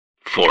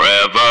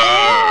Forever.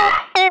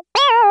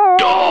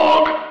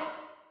 Dog.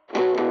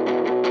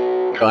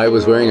 I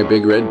was wearing a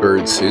big red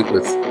bird suit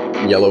with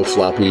yellow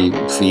floppy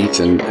feet,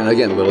 and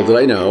again, little did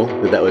I know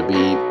that would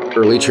be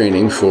early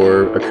training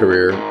for a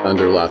career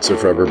under lots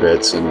of rubber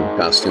bits and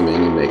costuming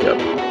and makeup.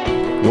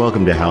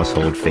 Welcome to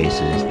Household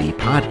Faces, the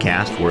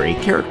podcast where a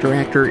character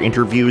actor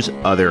interviews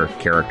other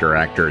character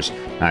actors.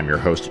 I'm your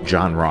host,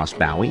 John Ross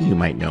Bowie. You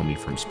might know me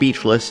from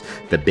Speechless,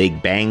 The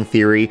Big Bang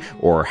Theory,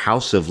 or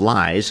House of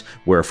Lies,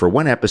 where for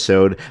one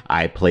episode,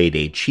 I played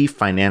a chief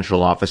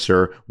financial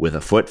officer with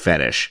a foot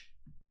fetish.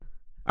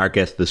 Our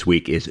guest this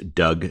week is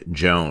Doug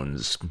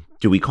Jones.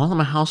 Do we call him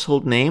a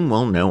household name?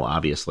 Well, no,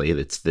 obviously,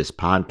 it's this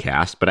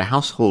podcast, but a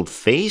household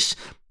face?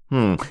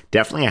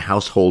 Definitely a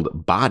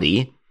household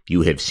body.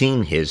 You have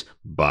seen his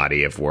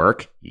body of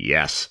work.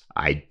 Yes,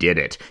 I did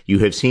it. You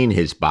have seen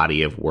his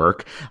body of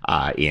work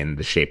in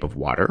The Shape of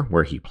Water,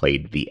 where he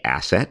played the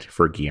asset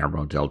for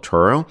Guillermo del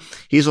Toro.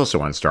 He's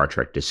also on Star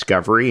Trek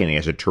Discovery, and he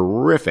has a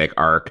terrific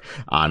arc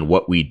on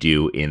What We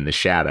Do in the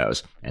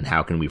Shadows. And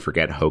how can we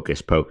forget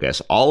Hocus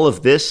Pocus? All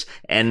of this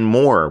and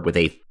more with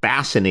a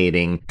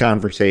fascinating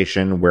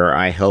conversation where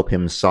I help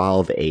him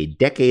solve a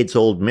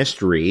decades-old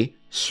mystery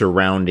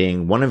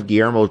surrounding one of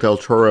Guillermo del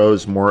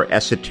Toro's more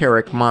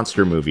esoteric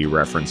monster movie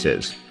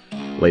references.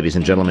 Ladies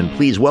and gentlemen,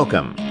 please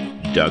welcome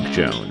Doug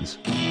Jones.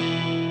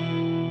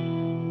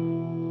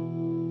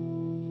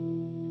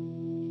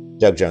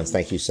 Doug Jones,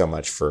 thank you so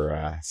much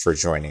for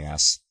joining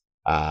us.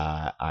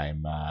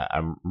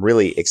 I'm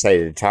really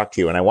excited to talk to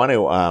you, and I want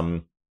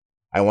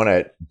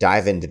to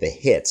dive into the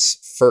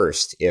hits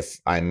first, if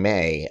I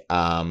may.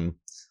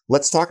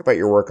 Let's talk about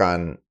your work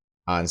on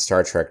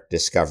Star Trek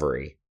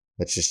Discovery.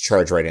 Let's just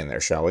charge right in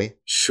there, shall we?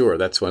 Sure,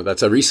 that's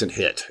a recent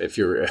hit. If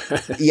you're,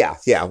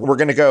 yeah, we're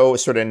gonna go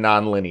sort of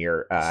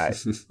nonlinear,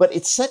 but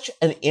it's such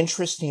an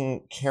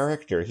interesting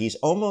character. He's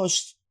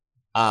almost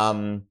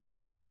an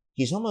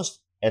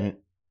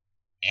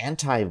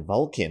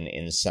anti-Vulcan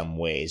in some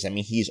ways. I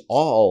mean, he's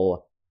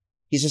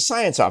a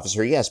science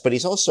officer, yes, but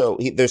he's also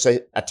there's a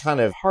ton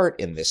of heart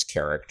in this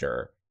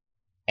character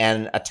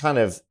and a ton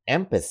of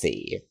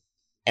empathy.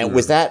 And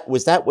was that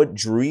what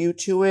drew you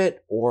to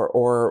it,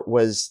 or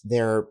was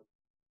there?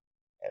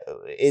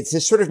 It's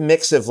this sort of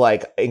mix of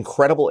like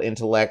incredible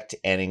intellect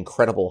and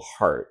incredible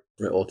heart.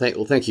 Well,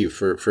 thank you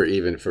for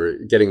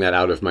getting that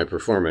out of my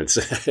performance.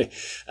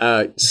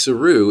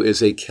 Saru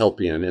is a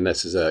Kelpian, and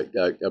this is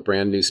a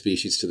brand new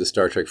species to the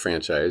Star Trek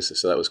franchise.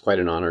 So that was quite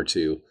an honor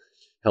to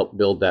help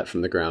build that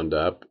from the ground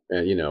up.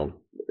 And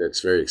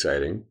it's very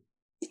exciting.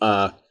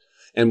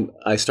 And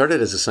I started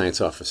as a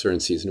science officer in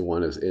season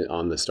 1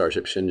 on the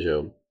Starship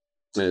Shinjo.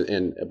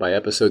 And by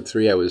episode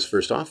 3, I was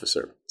first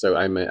officer. So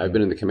I've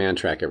been in the command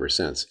track ever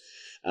since.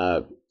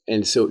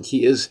 And so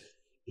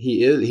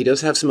he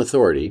does have some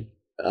authority,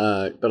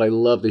 but I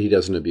love that he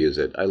doesn't abuse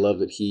it. I love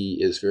that he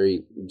is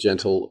very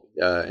gentle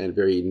and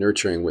very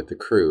nurturing with the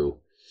crew.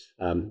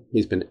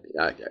 He's been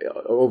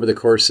over the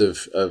course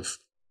of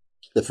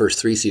the first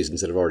 3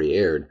 seasons that have already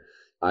aired.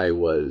 I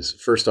was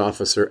first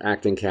officer,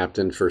 acting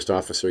captain, first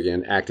officer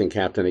again, acting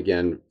captain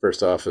again,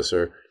 first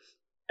officer,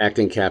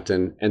 acting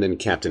captain, and then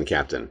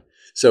captain.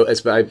 So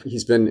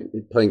he's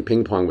been playing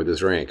ping pong with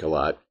his rank a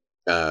lot.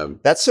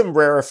 That's some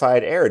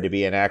rarefied air to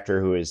be an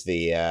actor who is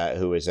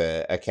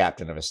a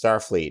captain of a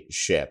Starfleet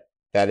ship.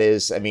 That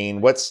is, I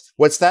mean, what's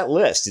that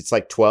list? It's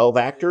like 12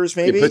 actors,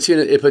 maybe. It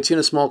puts you in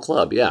a small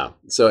club, yeah.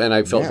 So, and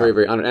I felt very,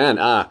 very honored.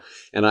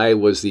 And I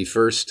was the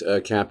first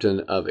captain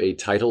of a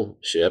title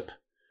ship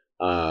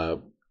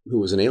who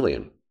was an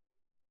alien.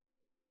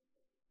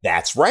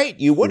 That's right.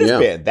 You would have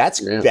been.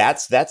 That's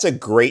a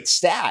great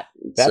stat.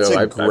 That's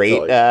so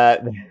great.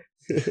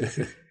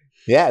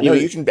 Yeah, no,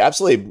 you can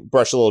absolutely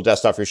brush a little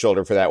dust off your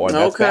shoulder for that one.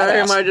 That's okay,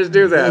 badass. I might just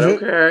do that.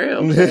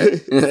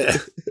 Okay.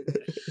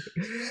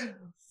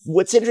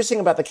 What's interesting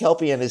about the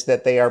Kelpian is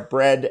that they are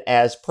bred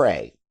as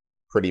prey,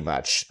 pretty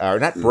much, or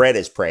not bred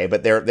as prey,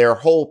 but their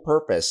whole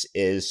purpose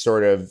is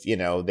sort of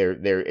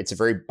it's a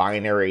very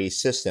binary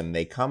system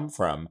they come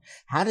from.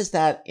 How does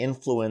that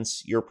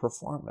influence your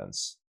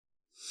performance?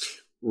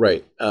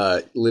 Right.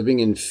 Living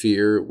in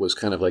fear was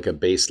kind of like a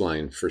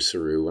baseline for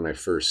Saru when I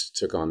first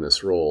took on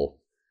this role.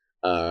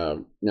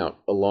 Now,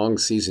 along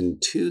season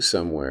 2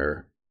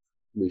 somewhere,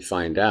 we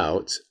find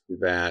out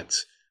that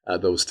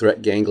those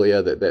threat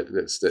ganglia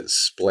that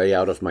splay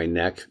out of my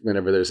neck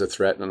whenever there's a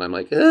threat, and I'm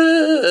like,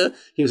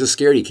 he was a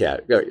scaredy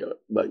cat.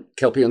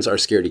 Kelpians are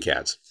scaredy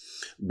cats.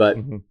 But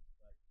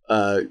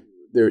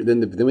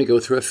then we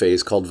go through a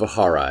phase called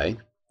Viharai,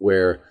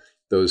 where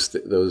those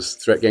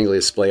threat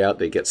ganglia splay out,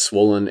 they get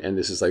swollen, and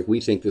this is like,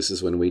 we think this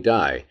is when we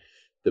die.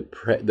 The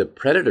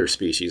predator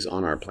species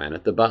on our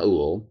planet, the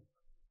Ba'ul,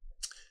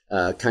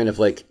 kind of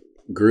like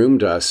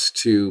groomed us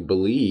to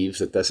believe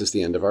that this is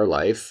the end of our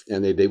life,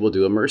 and they will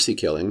do a mercy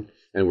killing,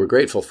 and we're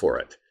grateful for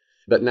it.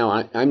 But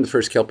now I'm the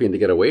first Kelpian to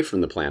get away from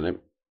the planet.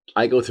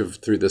 I go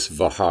through this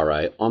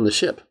Viharai on the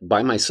ship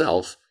by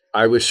myself.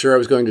 I was sure I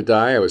was going to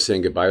die. I was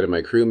saying goodbye to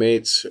my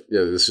crewmates.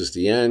 This is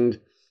the end.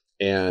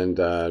 And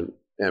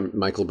and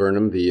Michael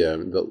Burnham,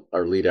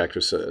 our lead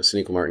actress,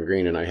 Sonequa Martin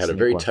Green, and I had a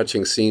very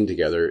touching scene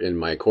together in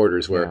my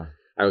quarters where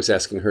I was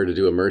asking her to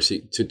do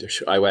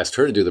I asked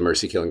her to do the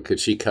mercy killing. Could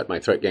she cut my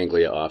threat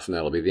ganglia off, and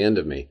that'll be the end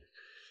of me?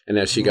 And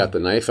as she got the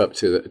knife up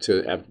to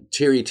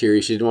teary,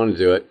 she didn't want to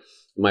do it.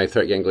 My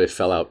threat ganglia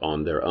fell out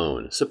on their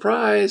own.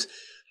 Surprise!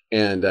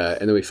 And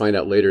then we find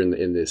out later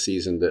in the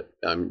season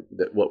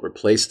that what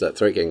replaced that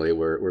threat ganglia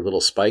were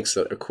little spikes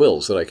that are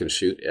quills that I can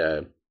shoot.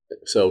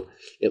 So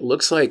it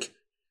looks like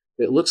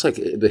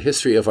the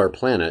history of our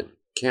planet,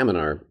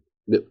 Kaminar,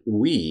 that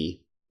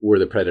we were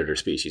the predator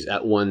species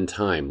at one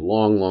time,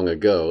 long, long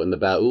ago, and the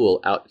Ba'ul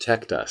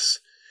out-teched us,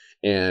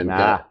 and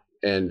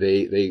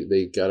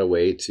they got a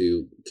way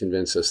to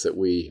convince us that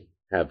we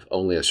have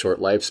only a short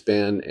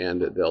lifespan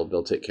and that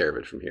they'll take care of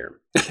it from here.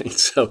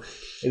 So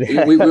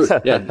they're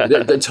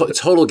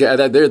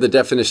the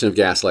definition of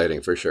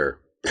gaslighting for sure.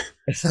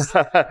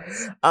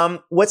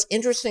 What's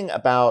interesting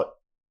about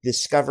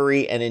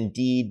Discovery and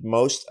indeed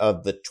most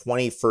of the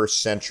 21st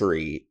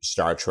century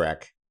Star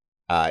Trek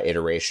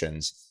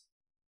iterations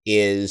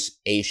is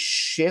a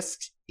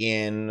shift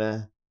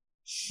in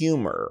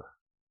humor.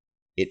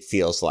 It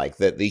feels like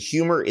that the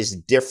humor is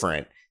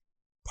different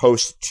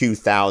post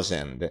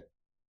 2000.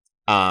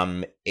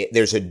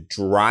 There's a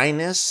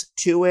dryness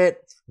to it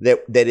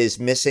that is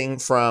missing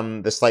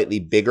from the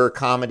slightly bigger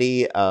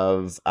comedy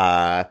of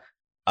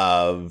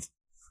I'm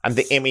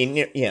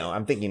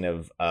thinking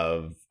of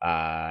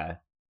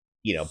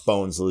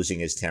Bones losing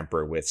his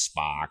temper with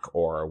Spock,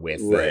 or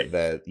with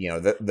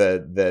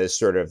the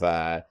sort of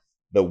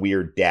the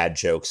weird dad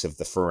jokes of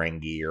the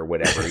Ferengi or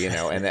whatever,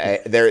 and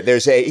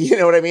there's a, you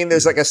know what I mean?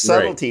 There's like a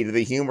subtlety to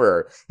the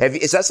humor.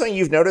 Is that something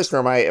you've noticed, or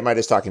am I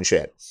just talking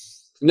shit?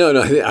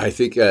 No, I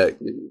think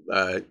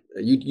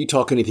you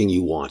talk anything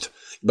you want,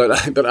 but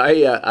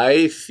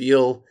I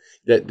feel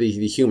that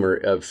the humor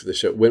of the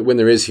show, when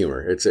there is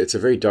humor, it's a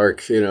very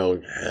dark,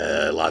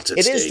 lots of.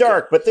 It is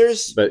dark, but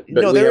there's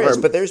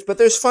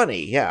there's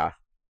funny, yeah.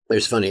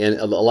 There's funny, and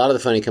a lot of the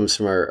funny comes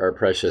from our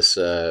precious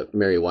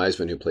Mary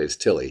Wiseman, who plays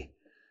Tilly,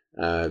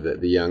 the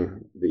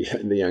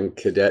young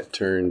cadet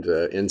turned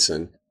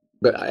ensign.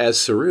 But as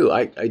Saru,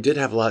 I did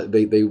have a lot.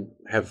 They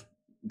have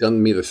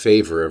done me the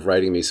favor of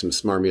writing me some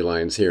smarmy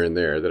lines here and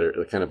there that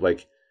are kind of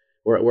like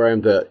where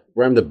I'm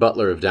the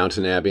butler of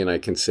Downton Abbey, and I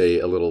can say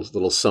a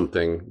little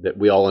something that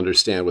we all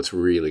understand what's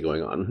really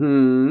going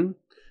on.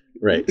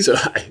 Right. So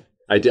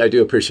I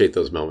do appreciate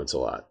those moments a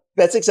lot.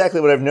 That's exactly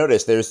what I've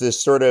noticed. There's this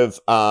sort of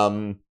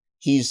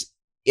he's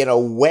in a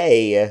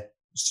way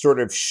sort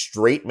of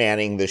straight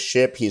manning the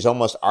ship. He's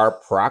almost our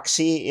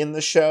proxy in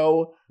the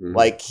show. Mm-hmm.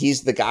 Like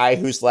he's the guy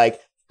who's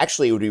like,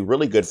 actually, it would be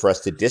really good for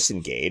us to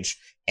disengage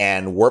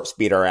and warp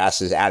speed our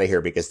asses out of here,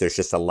 because there's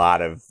just a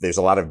lot of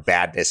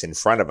badness in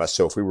front of us.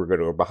 So if we were going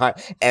to go behind,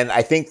 and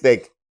I think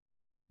that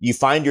you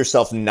find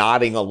yourself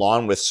nodding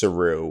along with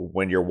Saru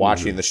when you're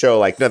watching the show,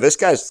 like, no, this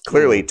guy's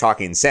clearly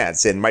talking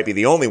sense and might be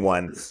the only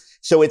one.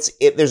 So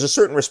there's a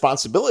certain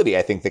responsibility,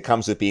 I think, that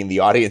comes with being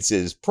the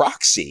audience's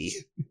proxy.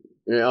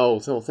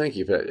 Oh, thank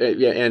you for that.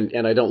 Yeah,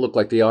 and I don't look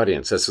like the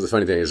audience. That's the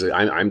funny thing, is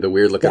I'm the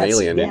weird looking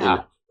alien in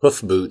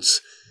hoof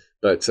boots.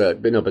 But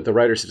the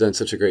writers have done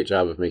such a great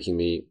job of making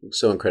me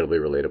so incredibly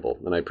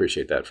relatable, and I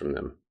appreciate that from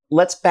them.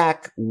 Let's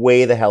back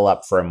way the hell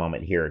up for a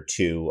moment here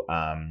to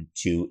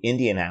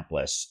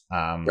Indianapolis.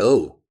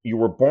 You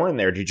were born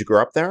there. Did you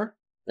grow up there?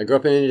 I grew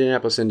up in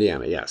Indianapolis,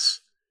 Indiana.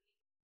 Yes.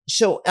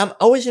 So I'm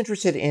always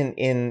interested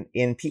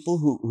in people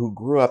who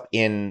grew up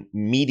in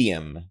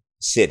medium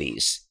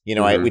cities.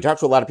 We talked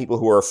to a lot of people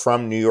who are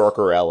from New York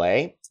or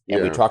LA.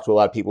 And we talked to a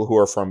lot of people who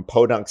are from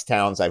podunk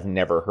towns I've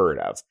never heard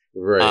of.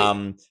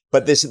 Right.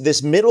 But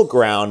this middle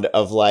ground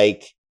of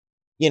like,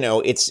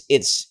 it's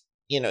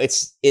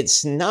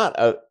not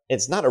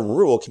a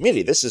rural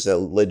community. This is a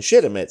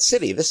legitimate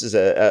city. This is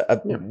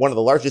one of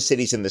the largest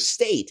cities in the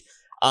state.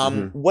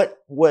 What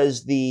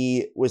was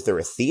there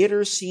a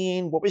theater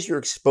scene? What was your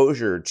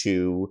exposure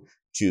to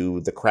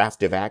the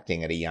craft of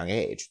acting at a young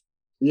age?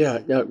 Yeah,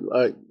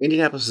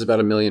 Indianapolis is about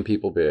 1 million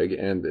people big,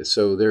 and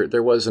so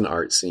there was an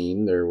art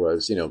scene. There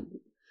was,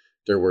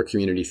 there were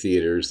community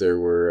theaters.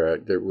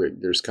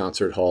 There's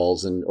concert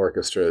halls and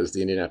orchestras,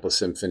 the Indianapolis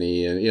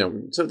Symphony,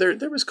 and so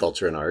there was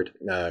culture and art.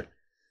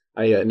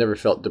 I never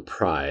felt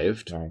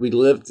deprived. Right. We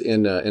lived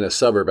in a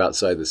suburb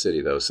outside the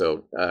city, though,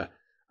 so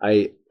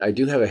I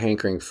do have a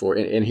hankering for.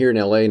 And here in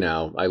LA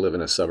now, I live in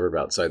a suburb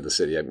outside the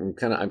city. I'm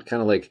kind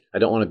of like, I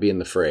don't want to be in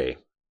the fray.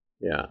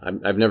 Yeah,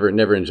 I've never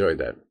enjoyed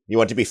that. You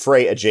want to be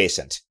fray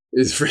adjacent.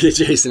 Fray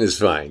adjacent is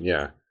fine.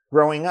 Yeah.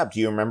 Growing up, do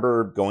you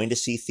remember going to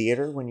see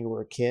theater when you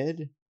were a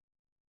kid?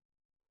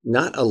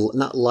 Not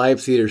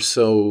live theater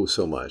so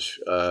much.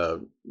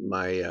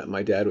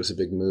 My dad was a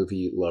big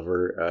movie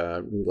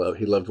lover.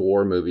 He loved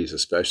war movies,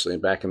 especially,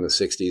 and back in the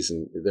 '60s,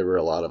 and there were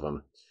a lot of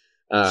them.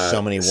 So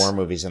many war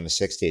movies in the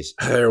 '60s.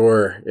 There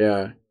were,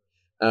 yeah.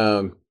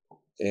 And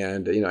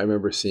I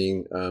remember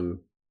seeing.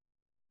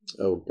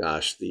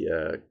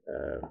 The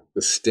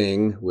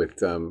Sting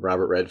with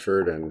Robert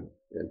Redford and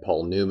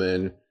Paul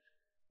Newman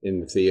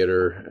in the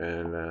theater,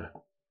 and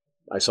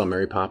I saw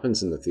Mary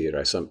Poppins in the theater.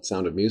 I saw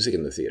Sound of Music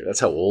in the theater. That's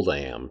how old I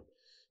am.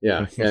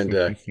 Yeah, and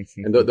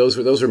those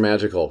were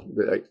magical.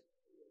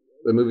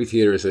 The movie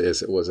theater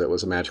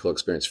was a magical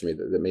experience for me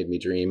that made me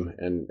dream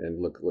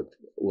and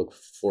look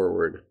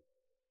forward.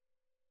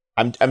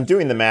 I'm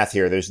doing the math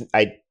here.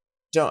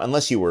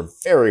 Unless you were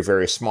very,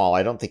 very small,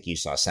 I don't think you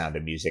saw Sound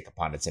of Music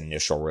upon its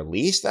initial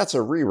release. That's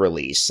a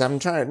re-release.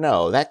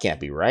 No, that can't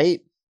be right.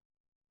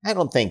 I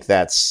don't think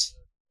that's...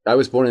 I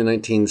was born in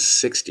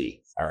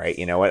 1960. All right,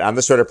 you know what? I'm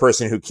the sort of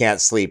person who can't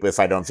sleep if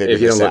I don't figure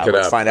this out.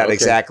 Let's find out okay.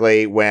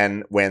 exactly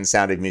when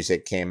Sound of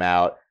Music came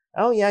out.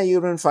 Oh, yeah,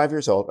 you've been 5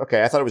 years old.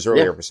 Okay, I thought it was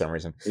earlier for some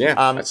reason.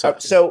 Yeah.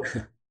 So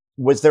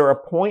was there a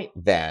point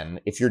then,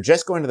 if you're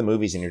just going to the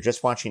movies and you're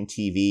just watching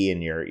TV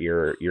and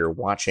you're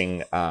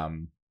watching...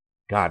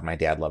 God, my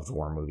dad loved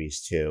war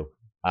movies too.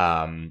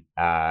 Was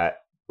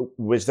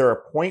there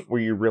a point where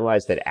you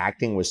realized that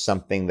acting was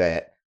something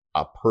that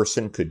a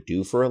person could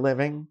do for a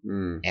living?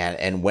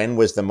 And when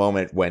was the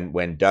moment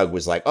when Doug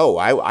was like, "Oh,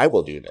 I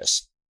will do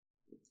this"?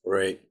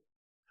 Right.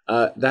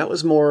 That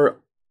was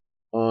more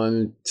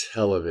on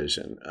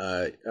television.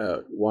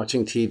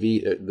 Watching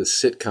TV, the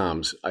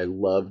sitcoms. I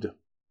loved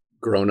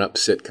grown-up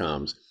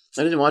sitcoms.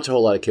 I didn't watch a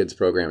whole lot of kids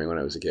programming when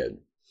I was a kid.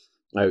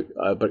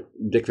 But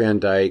Dick Van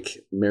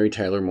Dyke, Mary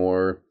Tyler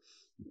Moore,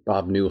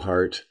 Bob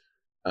Newhart,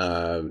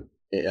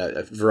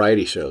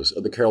 variety shows.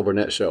 The Carol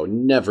Burnett Show,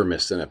 never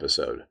missed an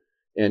episode.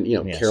 And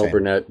Carol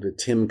Burnett,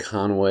 Tim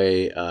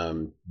Conway,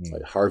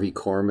 Harvey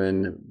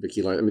Korman,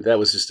 Vicki Lawrence. I mean, that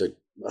was just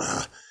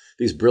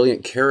these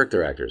brilliant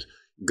character actors.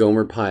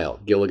 Gomer Pyle,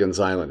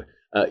 Gilligan's Island.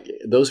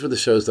 Those were the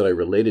shows that I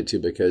related to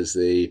because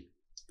they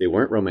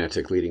weren't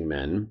romantic leading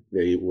men.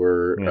 They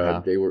were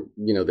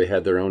they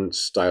had their own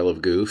style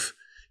of goof.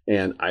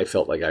 And I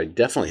felt like I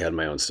definitely had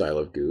my own style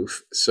of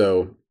goof.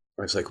 So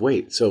I was like,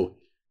 wait, so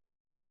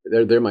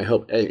they're my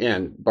hope.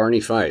 And Barney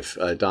Fife,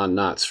 Don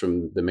Knotts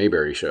from the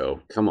Mayberry Show.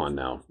 Come on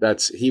now.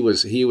 He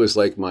was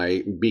like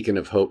my beacon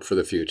of hope for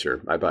the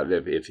future. I thought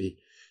if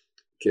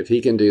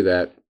he can do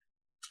that,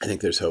 I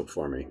think there's hope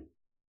for me.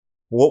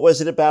 What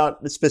was it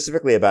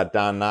specifically about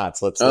Don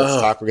Knotts? Let's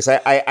talk, because I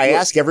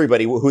ask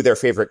everybody who their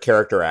favorite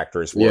character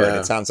actors were, and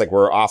it sounds like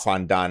we're off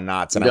on Don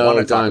Knotts, and I want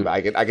to talk about.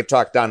 I could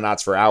talk Don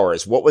Knotts for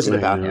hours. What was it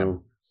about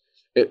him?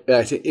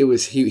 I think it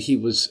was he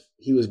was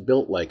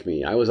built like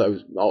me. I was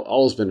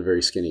always been a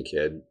very skinny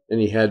kid, and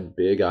he had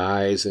big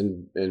eyes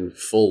and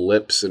full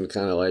lips, and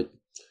kind of like,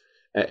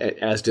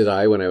 as did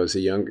I when I was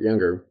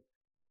younger,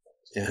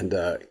 and.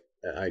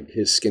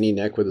 His skinny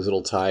neck with his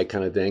little tie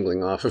kind of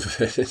dangling off of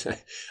it.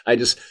 I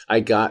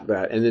got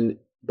that. And then,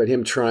 but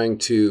him trying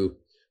to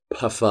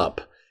puff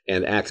up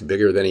and act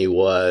bigger than he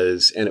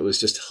was. And it was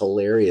just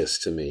hilarious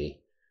to me.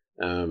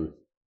 I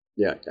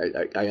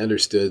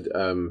understood,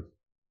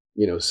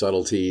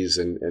 subtleties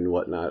and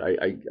whatnot.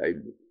 I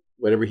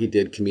whatever he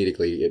did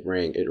comedically, it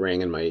rang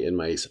in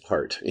my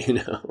heart,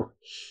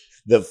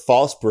 The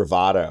false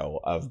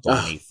bravado of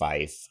Barney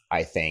Fife,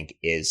 I think,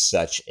 is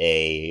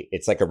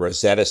it's like a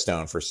Rosetta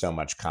Stone for so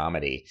much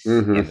comedy,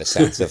 in the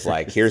sense of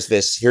like, here's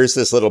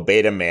this little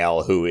beta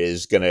male who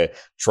is going to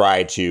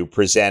try to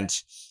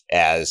present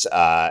as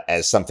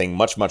something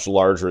much, much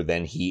larger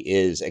than he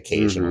is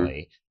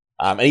occasionally.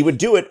 And he would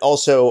do it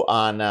also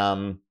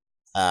on,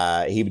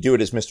 he would do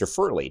it as Mr.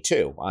 Furley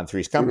too on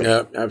Three's Company.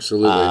 Yeah,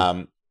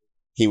 absolutely.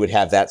 He would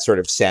have that sort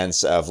of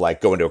sense of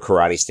like going to a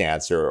karate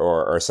stance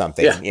or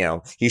something. Yeah.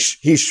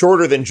 He's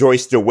shorter than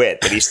Joyce DeWitt,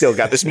 but he's still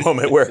got this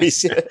moment where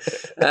he's.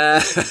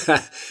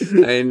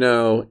 I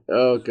know.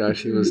 Oh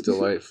gosh, he was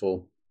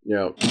delightful.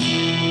 Yeah.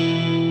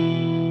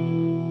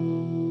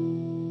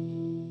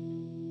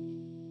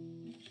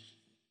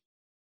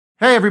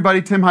 Hey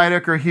everybody, Tim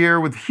Heidecker here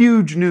with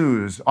huge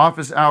news.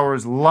 Office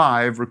Hours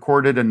Live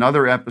recorded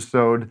another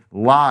episode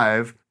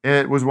live.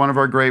 It was one of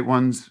our great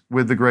ones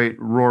with the great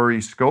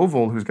Rory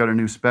Scovel, who's got a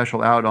new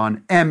special out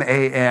on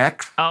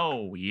MAX.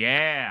 Oh,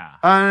 yeah.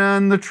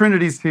 And the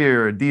Trinity's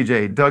here,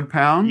 DJ Doug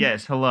Pound.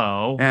 Yes,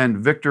 hello. And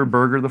Victor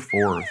Berger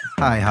IV.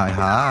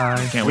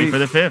 Hi. Can't wait for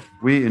the 5th.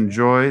 We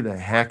enjoy the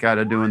heck out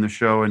of doing the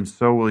show, and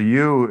so will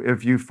you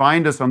if you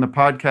find us on the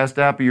podcast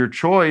app of your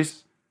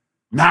choice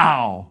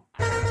now.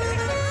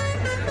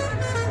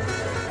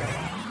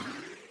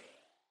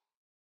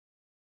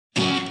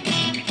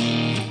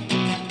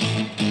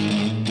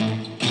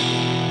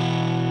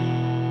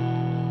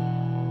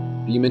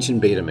 You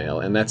mentioned beta male,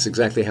 and that's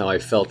exactly how I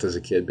felt as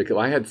a kid, because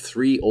I had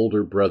 3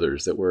 older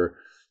brothers that were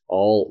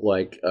all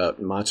like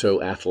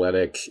macho,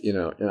 athletic,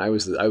 and I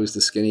was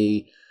the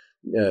skinny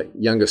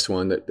youngest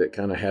one that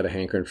kind of had a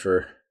hankering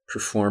for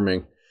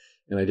performing,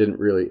 and I didn't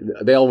really.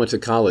 They all went to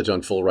college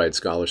on full ride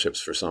scholarships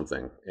for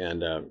something,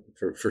 and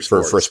for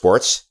sports. For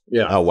sports.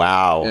 Yeah. Oh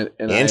wow.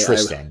 And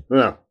interesting.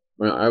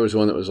 I was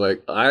one that was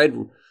like, I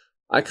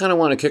kind of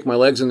want to kick my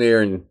legs in the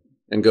air and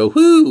go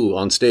whoo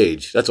on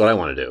stage. That's what I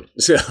want to do.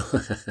 So,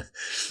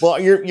 well,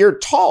 you're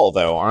tall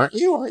though, aren't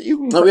you? Aren't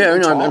you? Oh yeah,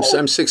 I'm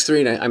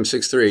 6'3", and I'm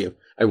 6'3".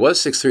 I was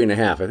 6'3" and a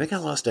half. I think I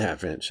lost a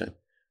half inch.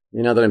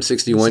 Now that I'm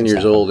 61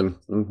 years old, and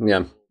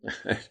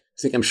I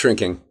think I'm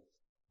shrinking.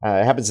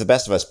 It happens to the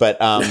best of us. But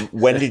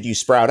when did you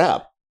sprout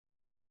up?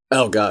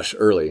 Oh gosh,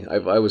 early. I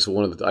was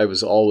I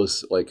was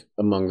always like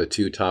among the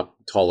two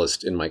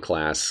tallest in my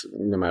class,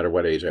 no matter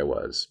what age I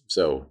was.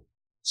 So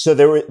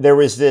there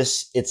was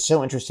this. It's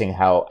so interesting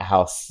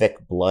how thick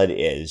blood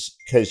is,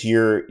 because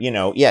you're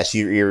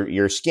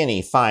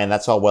skinny, fine,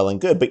 that's all well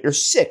and good, but you're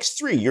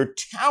 6'3", you're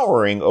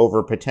towering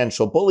over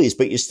potential bullies,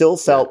 but you still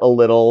felt a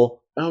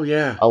little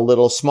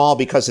small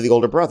because of the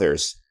older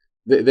brothers.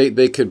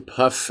 They could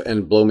puff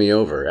and blow me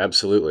over,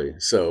 absolutely.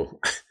 So.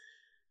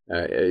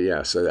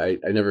 So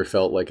I never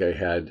felt like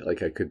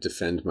I could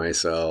defend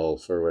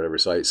myself or whatever.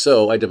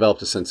 So I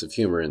developed a sense of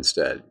humor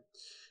instead.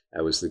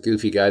 I was the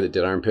goofy guy that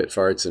did armpit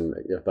farts, and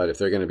I thought if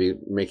they're going to be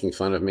making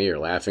fun of me or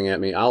laughing at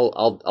me,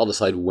 I'll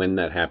decide when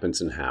that happens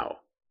and how.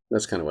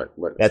 That's kind of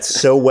what. That's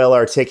so well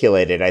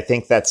articulated. I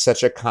think that's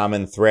such a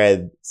common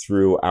thread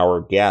through our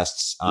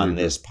guests on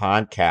this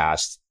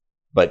podcast.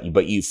 But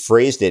you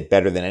phrased it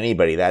better than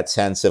anybody. That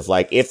sense of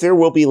like, if there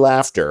will be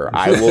laughter,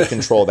 I will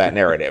control that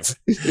narrative.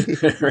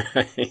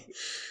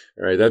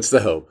 Right. That's the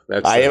hope.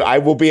 I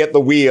will be at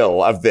the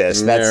wheel of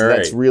this.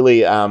 That's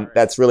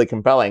really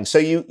compelling. So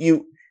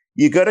you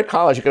go to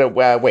college. You go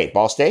to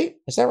Ball State?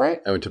 Is that right?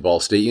 I went to Ball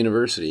State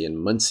University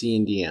in Muncie,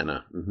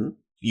 Indiana. Mm-hmm.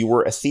 You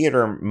were a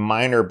theater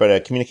minor, but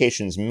a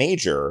communications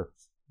major.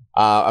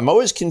 I'm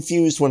always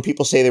confused when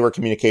people say they were a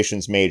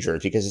communications major,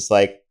 because it's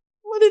like,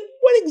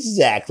 what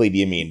exactly do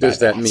you mean by that? Does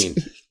that mean?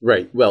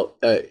 Right. Well,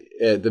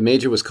 the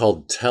major was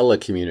called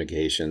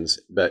telecommunications,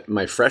 but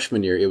my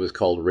freshman year, it was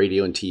called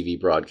radio and TV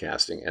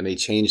broadcasting, and they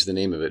changed the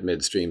name of it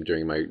midstream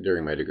during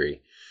my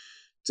degree.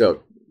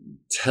 So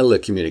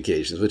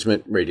telecommunications, which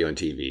meant radio and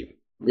TV.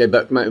 Yeah,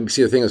 but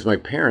the thing is, my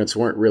parents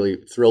weren't really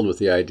thrilled with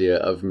the idea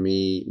of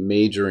me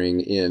majoring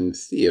in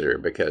theater,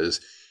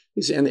 because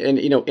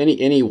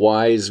any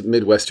wise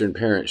Midwestern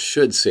parent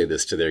should say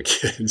this to their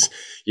kids.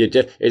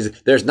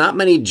 There's not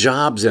many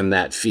jobs in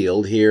that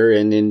field here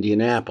in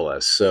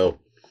Indianapolis, so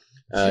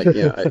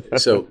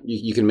so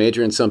you can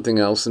major in something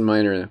else and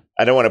minor in.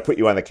 I don't want to put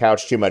you on the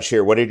couch too much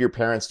here. What did your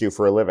parents do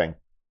for a living?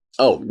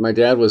 Oh, my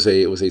dad was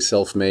a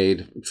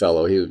self-made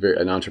fellow. He was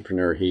an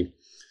entrepreneur. He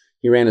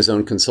ran his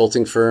own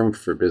consulting firm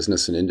for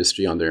business and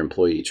industry on their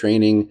employee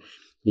training.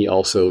 He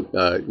also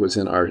was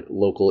in our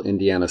local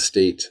Indiana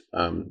state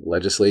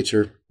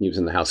legislature. He was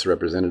in the House of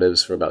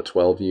Representatives for about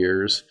 12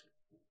 years.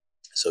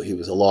 So he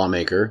was a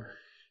lawmaker.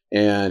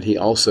 And he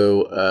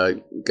also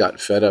got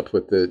fed up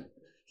with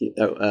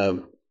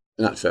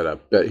not fed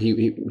up, but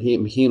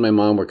he and my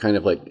mom were kind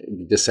of like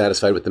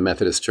dissatisfied with the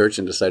Methodist Church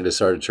and decided to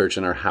start a church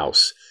in our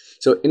house.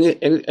 So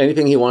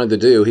anything he wanted to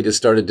do, he just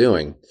started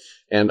doing.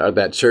 And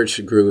that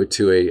church grew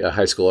to a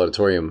high school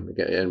auditorium,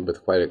 and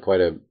with quite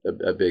a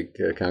big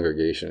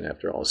congregation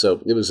after all.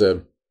 So it was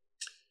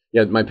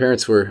my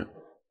parents were.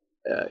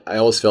 I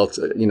always felt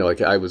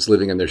like I was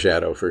living in their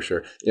shadow for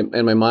sure.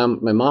 And my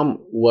mom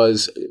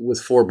was with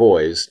 4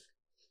 boys.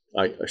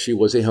 She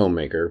was a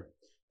homemaker,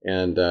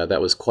 and that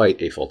was quite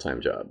a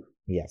full-time job.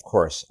 Yeah, of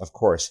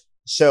course.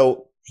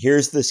 So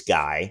here's this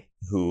guy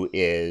who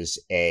is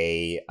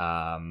a.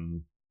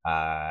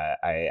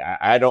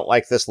 I don't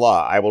like this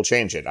law, I will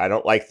change it. I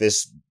don't like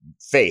this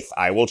faith,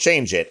 I will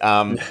change it.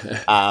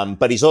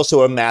 But he's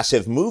also a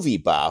massive movie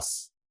buff.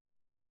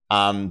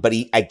 But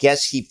I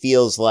guess he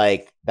feels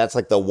like that's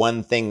like the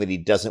one thing that he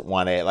doesn't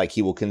want to, like,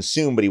 he will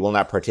consume, but he will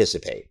not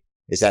participate.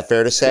 Is that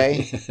fair to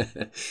say?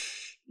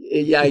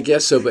 Yeah, I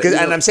guess so. But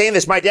and I'm saying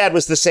this, my dad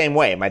was the same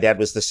way.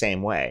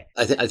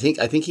 I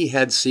think he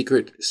had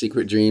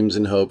secret dreams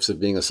and hopes of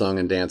being a song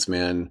and dance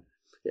man.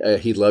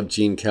 He loved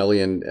Gene Kelly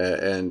and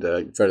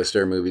Fred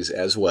Astaire movies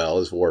as well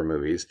as war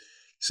movies.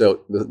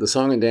 So the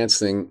song and dance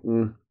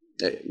thing,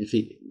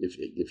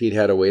 if he'd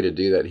had a way to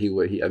do that,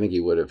 I think he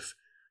would have.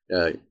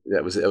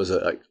 That was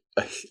a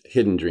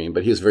hidden dream,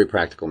 but he was a very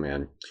practical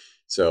man.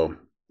 So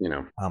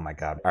Oh my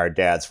God, our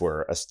dads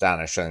were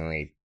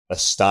astonishingly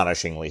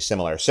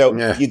similar.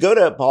 So You go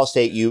to Ball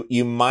State,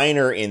 you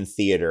minor in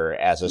theater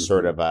as a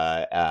sort of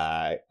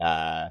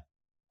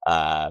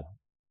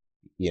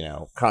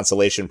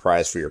consolation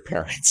prize for your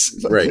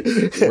parents. Right.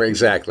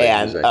 Exactly.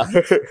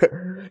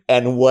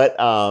 And what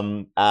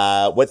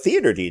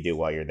theater do you do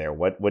while you're there?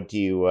 What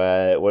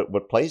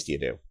plays do you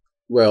do?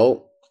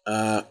 Well,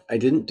 I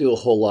didn't do a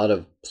whole lot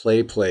of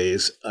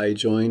plays. I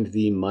joined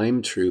the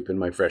mime troupe in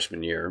my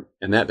freshman year,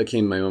 and that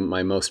became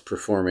my most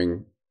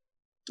performing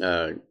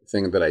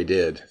thing that I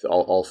did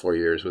all 4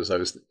 years. I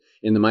was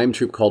in the mime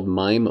troupe called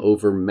Mime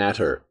Over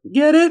Matter.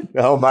 Get it?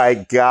 Oh my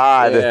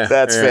God,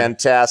 that's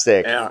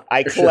fantastic! Yeah,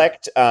 I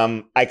collect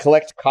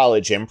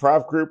college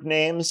improv group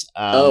names.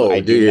 I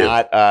do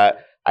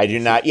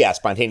not. Yeah,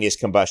 spontaneous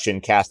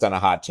combustion, cast on a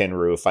hot tin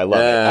roof. I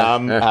love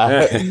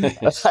it.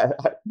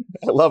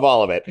 I love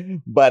all of it,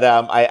 but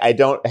I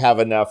don't have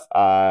enough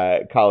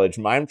college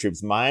mime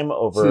troupes. Mime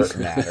Over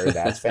Matter.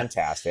 That's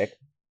fantastic.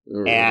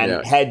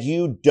 And had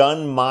you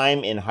done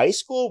mime in high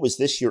school? Was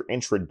this your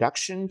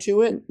introduction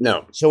to it?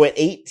 No. So at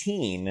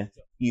 18,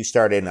 you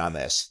started in on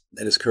this.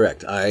 That is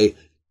correct. I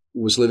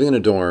was living in a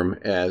dorm,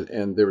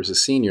 and there was a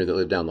senior that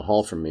lived down the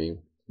hall from me.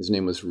 His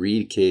name was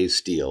Reed K.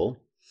 Steele,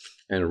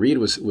 and Reed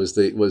was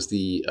the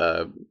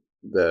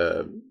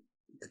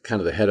kind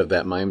of the head of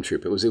that mime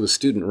troupe. It was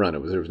student run.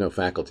 There was no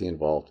faculty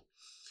involved.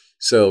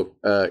 So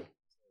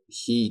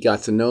he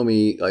got to know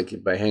me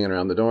like by hanging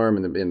around the dorm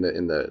and in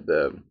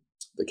the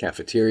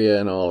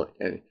cafeteria and all,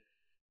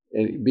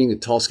 and being a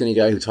tall, skinny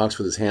guy who talks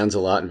with his hands a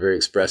lot and very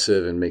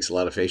expressive and makes a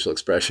lot of facial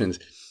expressions.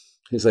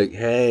 He's like,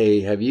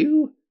 "Hey, have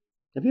you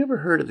ever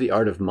heard of the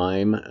art of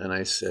mime?" And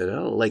I said,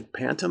 "Oh, like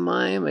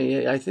pantomime?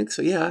 I think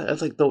so. Yeah,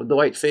 that's like the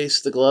white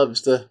face, the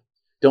gloves, the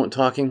don't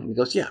talking." He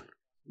goes, "Yeah,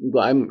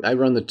 well, I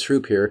run the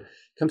troupe here.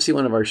 Come see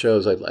one of our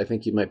shows. I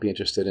think you might be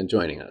interested in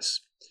joining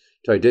us."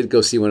 So I did go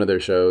see one of their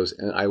shows,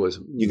 and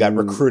You got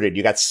recruited.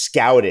 You got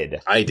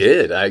scouted. I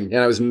did. And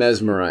I was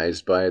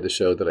mesmerized by the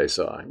show that I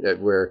saw,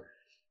 where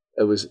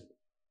it was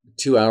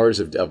 2 hours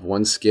of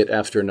one skit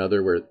after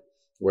another,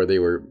 where they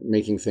were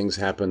making things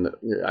happen.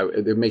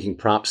 They're making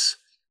props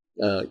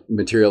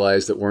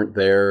materialize that weren't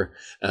there,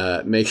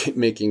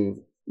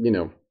 making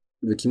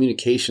the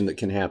communication that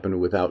can happen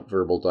without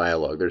verbal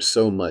dialogue. There's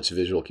so much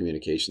visual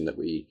communication that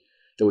we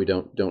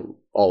don't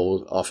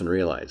all often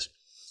realize.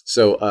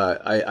 So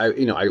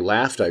I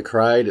laughed, I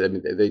cried. I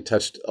mean, they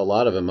touched a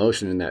lot of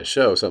emotion in that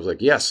show. So I was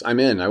like, yes, I'm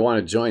in. I want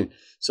to join.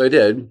 So I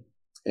did,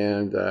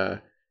 and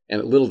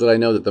little did I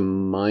know that the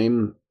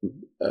mime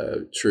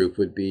troupe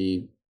would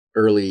be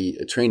early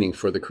training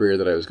for the career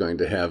that I was going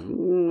to have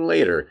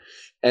later.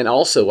 And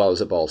also, while I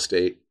was at Ball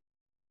State,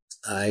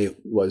 I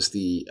was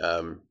the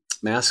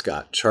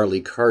mascot,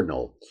 Charlie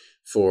Cardinal,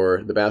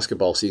 for the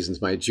basketball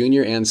seasons, my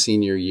junior and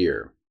senior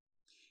year.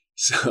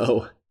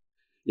 So.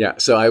 Yeah,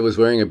 so I was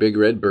wearing a big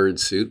red bird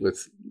suit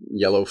with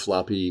yellow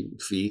floppy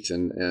feet,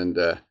 and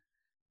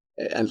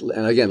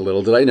again,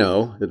 little did I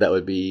know that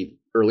would be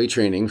early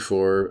training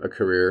for a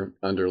career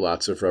under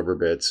lots of rubber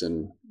bits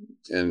and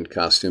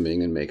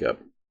costuming and makeup.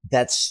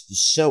 That's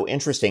so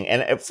interesting.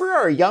 And for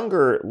our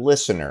younger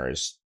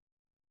listeners,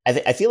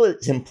 I feel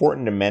it's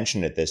important to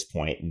mention at this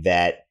point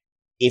that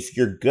if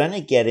you're going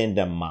to get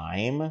into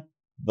mime,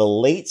 the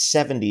late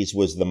 70s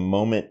was the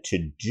moment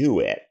to do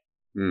it.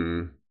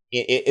 Mm.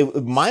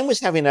 Mine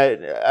was having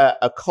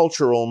a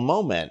cultural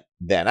moment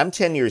then. I'm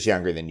 10 years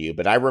younger than you,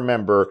 but I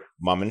remember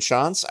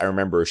Mummenschanz. I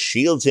remember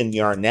Shields and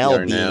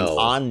Yarnell being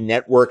on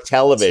network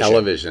television.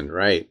 Television,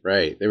 right.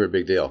 They were a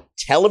big deal.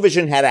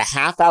 Television had a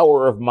half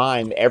hour of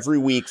mime every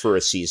week for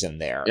a season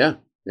there. Yeah.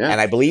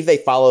 And I believe they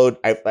followed,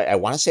 I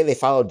want to say they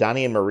followed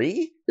Donnie and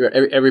Marie.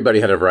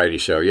 Everybody had a variety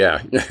show,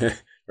 yeah.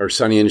 Or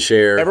Sonny and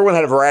Cher. Everyone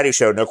had a variety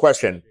show, no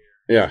question.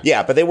 Yeah.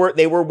 Yeah, but they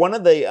were one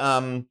of the,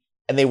 and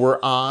they were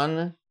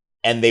on...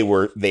 And they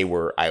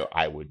were.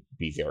 I would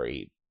be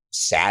very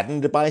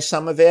saddened by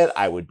some of it.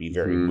 I would be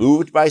very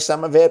moved by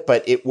some of it.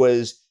 But it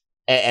was,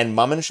 and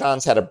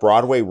Mummenschanz had a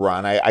Broadway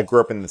run. I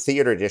grew up in the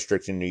theater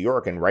district in New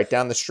York, and right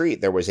down the street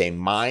there was a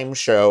mime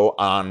show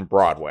on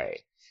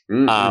Broadway.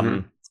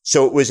 Mm-hmm.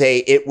 So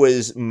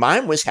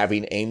mime was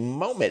having a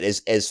moment.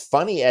 As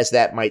funny as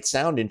that might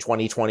sound in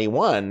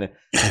 2021,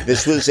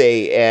 this was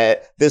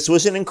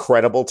an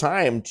incredible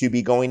time to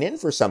be going in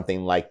for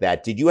something like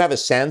that. Did you have a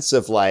sense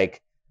of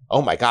like,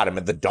 oh my God, I'm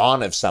at the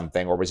dawn of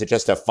something, or was it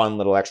just a fun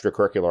little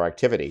extracurricular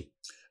activity?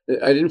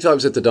 I didn't feel I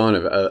was at the dawn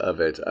of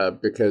it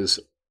because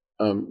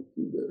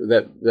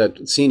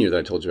that senior that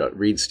I told you about,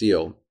 Reed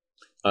Steele,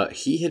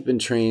 he had been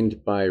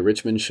trained by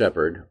Richmond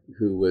Shepard,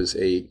 who was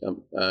a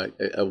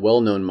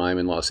well-known mime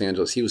in Los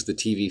Angeles. He was the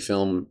TV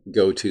film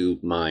go-to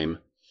mime,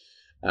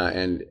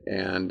 and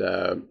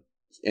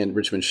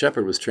Richmond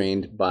Shepard was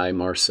trained by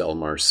Marcel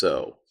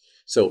Marceau.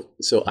 So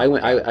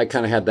I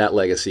kind of had that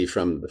legacy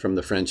from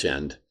the French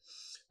end.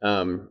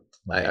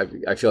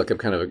 I feel like I'm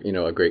kind of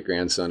a great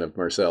grandson of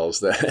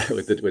Marcel's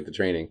with the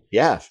training.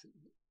 Yeah.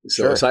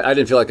 So I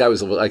didn't feel like I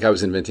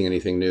was inventing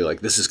anything new.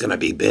 Like this is going to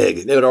be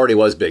big. It already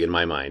was big in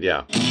my mind.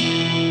 Yeah.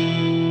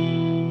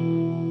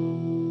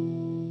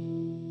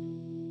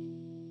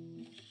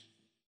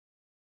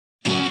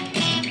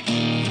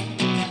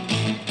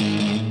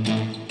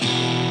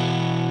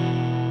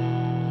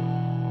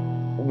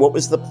 What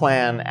was the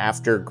plan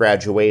after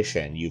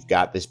graduation? You've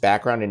got this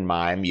background in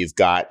mime. You've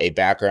got a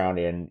background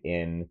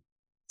in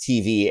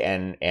TV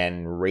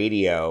and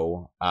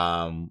radio.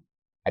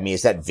 I mean,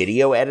 is that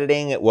video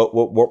editing? What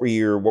were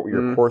your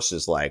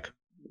courses like?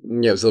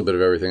 Yeah, it was a little bit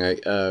of everything.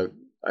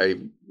 I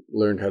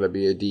learned how to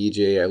be a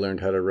DJ. I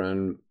learned how to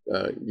run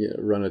a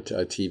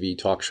TV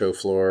talk show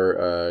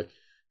floor,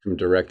 from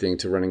directing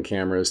to running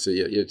cameras to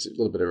it's a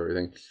little bit of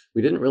everything.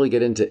 We didn't really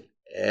get into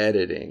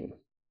editing.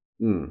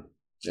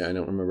 Yeah, I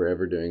don't remember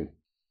ever doing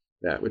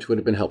that, which would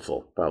have been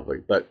helpful probably.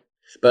 But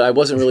I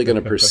wasn't really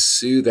going to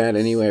pursue that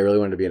anyway. I really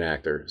wanted to be an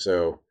actor.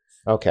 So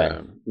okay,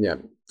 yeah.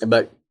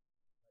 But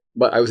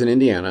I was in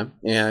Indiana,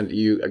 and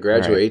you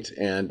graduate, right.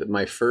 And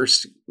my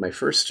first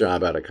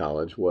job out of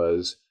college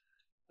was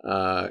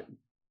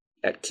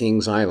at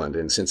Kings Island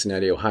in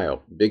Cincinnati,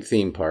 Ohio. Big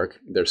theme park.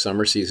 Their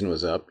summer season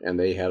was up, and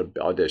they had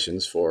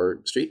auditions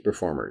for street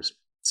performers.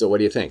 So what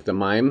do you think? The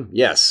mime?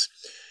 Yes.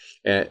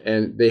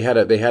 And they had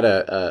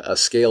a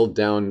scaled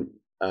down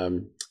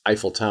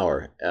Eiffel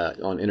Tower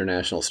on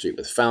International Street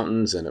with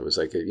fountains, and it was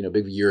like a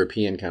big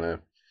European kind of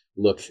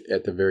look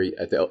at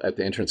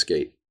the entrance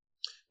gate.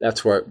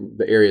 That's where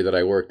the area that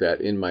I worked at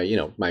in my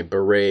my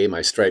beret,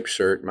 my striped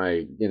shirt,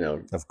 my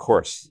Of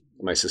course.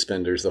 my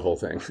suspenders, the whole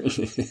thing.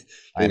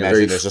 I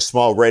imagine there's a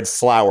small red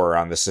flower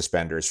on the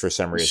suspenders for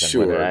some reason.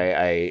 Sure.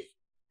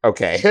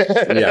 Okay.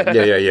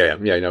 Yeah.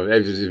 No,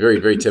 it was very,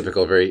 very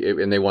typical.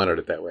 And they wanted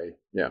it that way.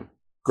 Yeah.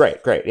 Great.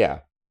 Yeah.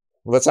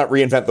 Let's not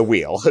reinvent the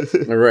wheel.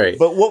 Right.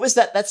 But what was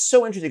that? That's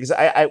so interesting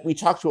because we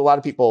talked to a lot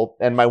of people,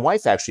 and my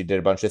wife actually did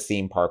a bunch of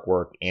theme park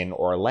work in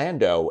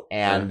Orlando,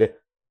 and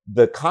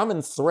the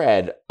common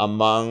thread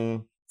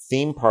among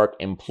theme park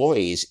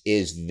employees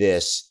is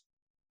this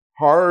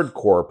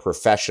hardcore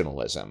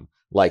professional.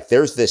 Like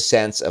there's this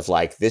sense of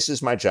like, this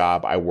is my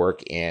job. I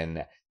work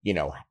in,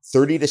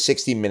 30 to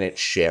 60 minute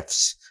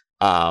shifts,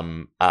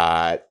 in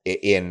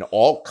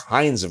all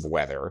kinds of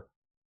weather,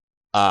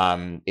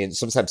 in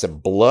sometimes a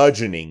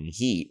bludgeoning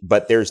heat,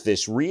 but there's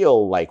this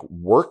real like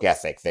work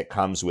ethic that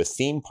comes with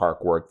theme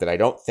park work that I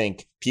don't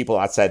think people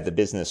outside the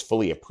business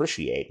fully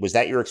appreciate. Was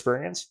that your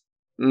experience?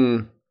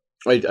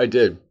 I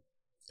did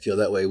feel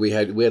that way. We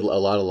had a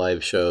lot of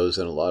live shows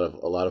and a lot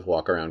of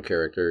walk around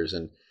characters,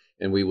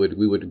 and we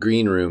would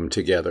green room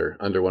together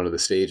under one of the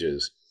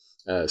stages.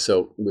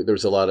 So there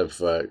was a lot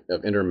of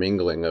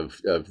intermingling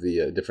of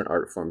the different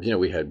art forms.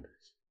 We had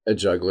a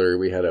juggler,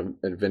 we had a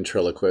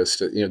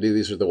ventriloquist.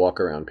 These are the walk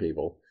around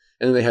people,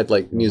 and then they had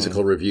like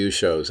musical review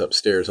shows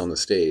upstairs on the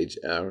stage,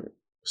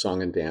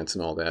 song and dance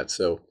and all that.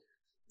 So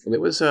it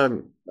was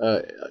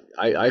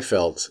I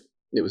felt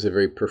it was a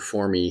very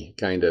performy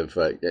kind of,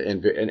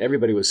 and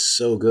everybody was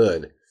so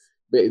good.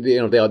 They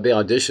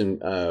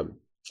auditioned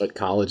at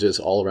colleges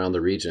all around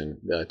the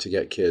region to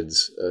get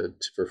kids to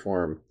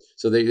perform.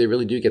 So they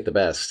really do get the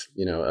best,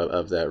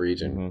 of that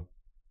region. Mm-hmm.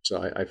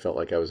 So I felt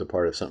like I was a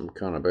part of something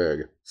kind of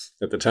big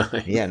at the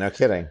time. Yeah, no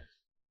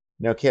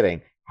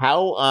kidding.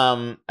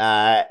 How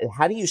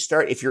do you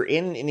start if you're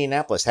in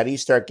Indianapolis? How do you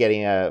start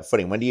getting a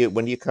footing? When do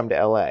you come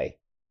to LA?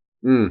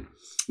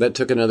 That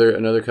took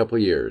another couple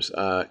of years.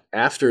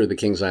 After the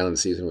Kings Island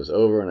season was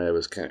over, and I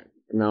was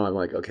now I'm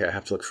like, okay, I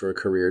have to look for a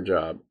career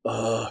job.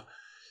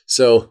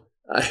 So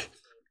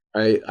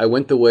I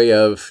went the way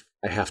of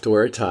I have to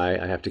wear a tie,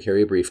 I have to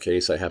carry a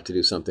briefcase, I have to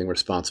do something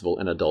responsible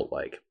and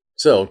adult-like.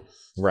 So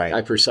right,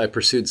 I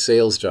pursued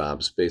sales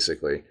jobs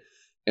basically,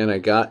 and I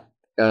got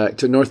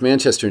to North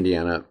Manchester,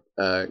 Indiana,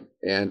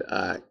 and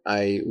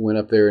I went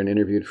up there and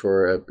interviewed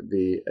for a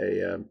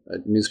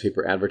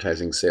newspaper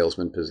advertising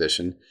salesman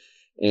position.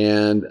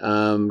 And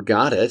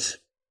got it.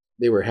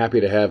 They were happy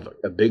to have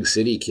a big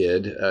city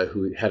kid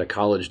who had a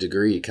college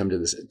degree come to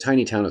this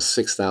tiny town of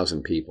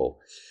 6,000 people.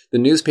 The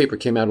newspaper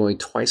came out only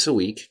twice a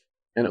week,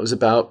 and it was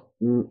about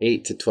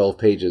 8 to 12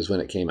 pages when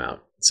it came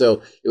out.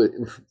 So it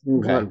was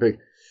not big.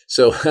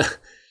 So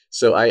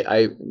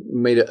I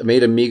made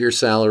a meager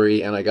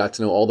salary, and I got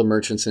to know all the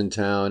merchants in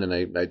town,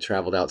 and I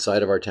traveled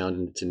outside of our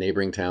town to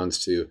neighboring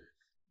towns to,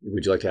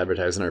 would you like to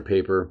advertise in our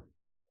paper?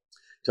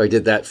 So I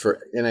did that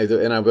and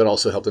I would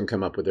also help them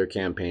come up with their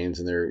campaigns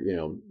and their,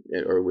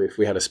 or if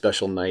we had a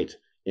special night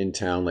in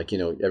town, like,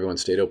 everyone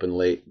stayed open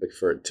late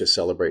to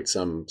celebrate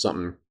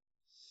something,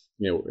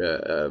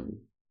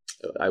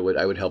 I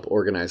would help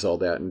organize all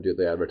that and do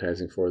the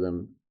advertising for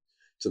them.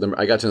 So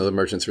I got to know the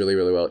merchants really,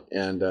 really well.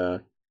 And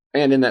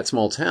in that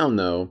small town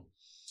though,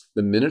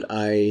 the minute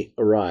I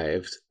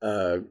arrived,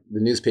 the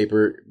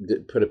newspaper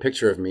put a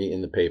picture of me in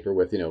the paper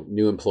with,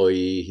 new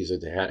employee. He's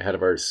the head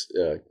of our,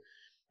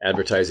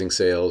 advertising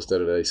sales,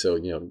 So,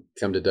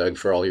 come to Doug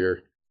for all your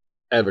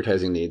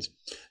advertising needs.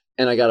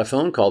 And I got a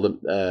phone call the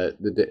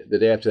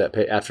day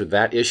after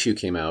that issue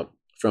came out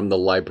from the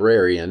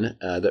librarian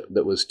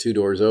that was 2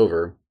 doors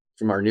over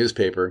from our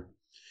newspaper,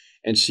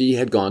 and she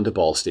had gone to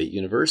Ball State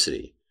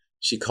University.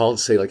 She called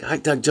to say like, "Hi,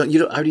 Doug,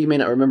 you may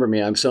not remember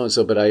me. I'm so and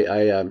so, but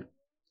I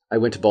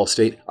went to Ball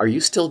State. Are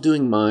you still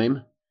doing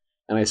mime?"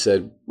 And I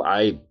said,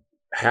 "I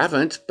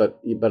haven't, but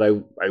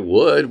I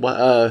would."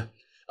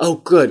 Oh,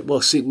 good.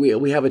 Well, see,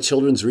 we have a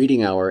children's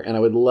reading hour, and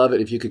I would love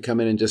it if you could come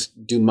in and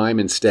just do mime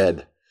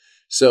instead.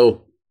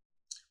 So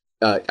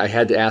I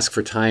had to ask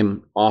for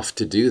time off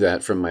to do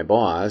that from my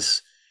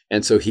boss.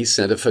 And so he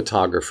sent a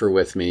photographer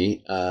with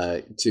me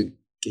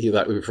he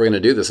thought, if we're going to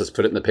do this, let's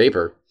put it in the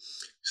paper.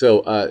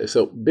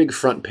 So big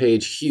front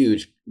page,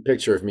 huge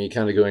picture of me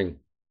kind of going,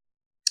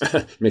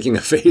 making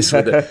a face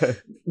with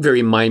a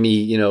very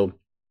mimey,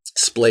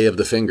 splay of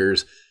the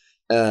fingers.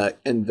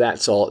 And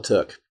that's all it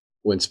took.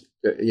 When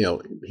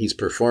he's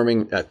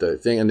performing at the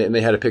thing, and they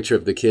had a picture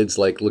of the kids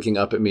like looking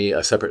up at me,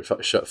 a separate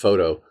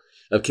photo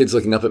of kids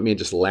looking up at me and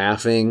just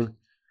laughing.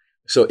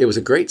 So it was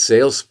a great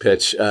sales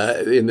pitch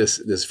in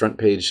this front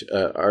page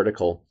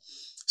article.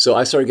 So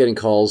I started getting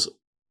calls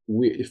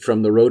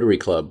from the Rotary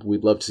Club.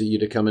 We'd love you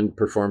to come and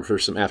perform for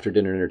some after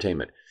dinner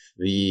entertainment.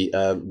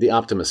 The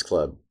Optimist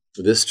Club,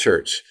 this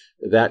church,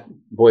 that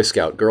Boy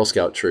Scout, Girl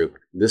Scout troop,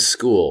 this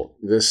school,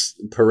 this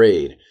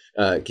parade.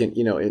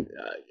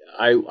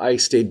 I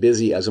stayed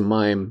busy as a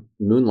mime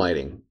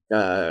moonlighting.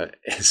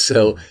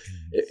 So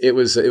I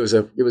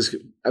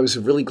was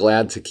really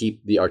glad to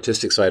keep the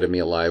artistic side of me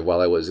alive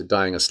while I was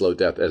dying a slow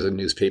death as a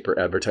newspaper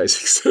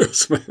advertising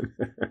salesman.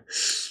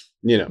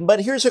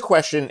 But here's a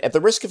question, at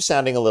the risk of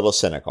sounding a little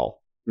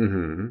cynical.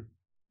 Mm-hmm.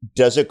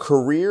 Does a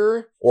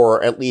career,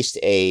 or at least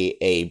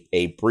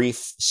a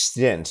brief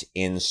stint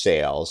in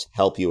sales,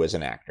 help you as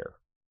an actor?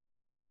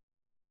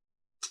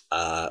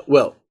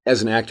 Well,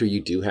 as an actor,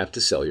 you do have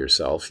to sell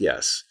yourself.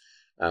 Yes.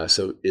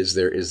 So is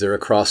there a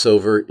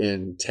crossover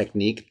in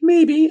technique?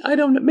 Maybe. I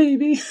don't know.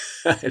 Maybe.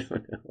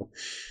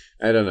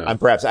 I don't know. I'm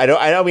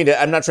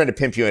not trying to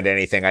pimp you into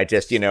anything. I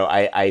just,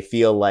 I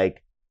feel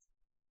like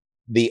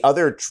the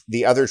other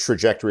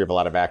trajectory of a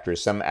lot of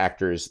actors, some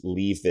actors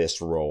leave this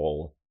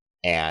role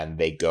and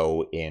they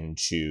go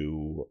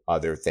into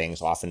other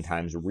things,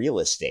 oftentimes real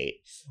estate.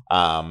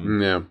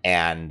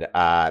 And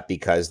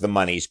because the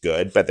money's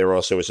good, but there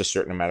also is a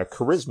certain amount of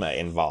charisma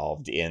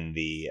involved in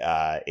the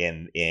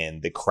in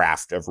the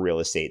craft of real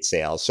estate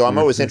sales. So I'm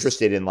always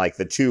interested in like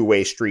the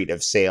two-way street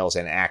of sales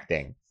and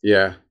acting.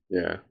 Yeah.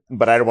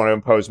 But I don't want to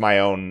impose my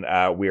own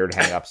weird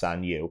hangups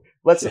on you.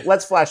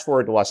 Let's flash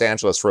forward to Los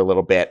Angeles for a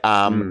little bit.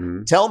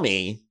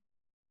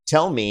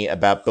 Tell me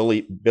about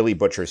Billy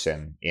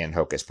Butcherson in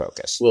Hocus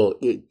Pocus. Well,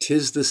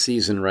 'tis the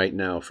season right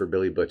now for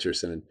Billy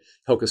Butcherson.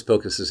 Hocus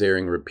Pocus is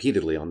airing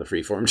repeatedly on the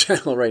Freeform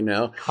channel right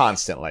now,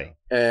 constantly.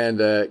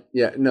 And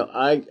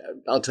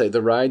I'll tell you,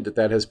 the ride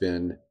that has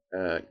been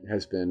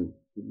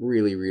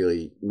really,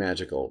 really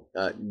magical.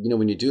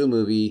 When you do a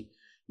movie,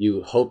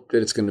 you hope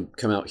that it's going to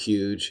come out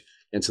huge,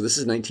 and so this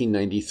is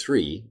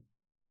 1993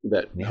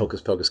 that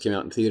Hocus Pocus came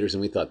out in theaters,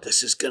 and we thought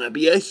this is going to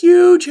be a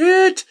huge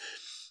hit.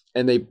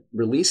 And they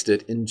released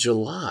it in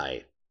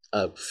July.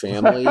 A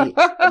family,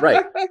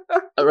 right,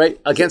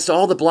 against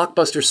all the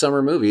blockbuster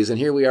summer movies, and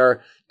here we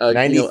are.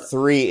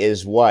 93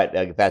 is what?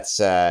 That's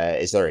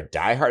is there a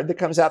Die Hard that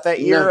comes out that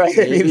year? No,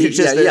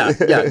 There's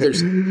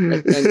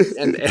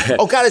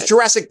oh God, it's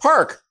Jurassic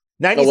Park.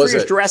 93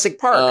 is Jurassic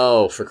Park.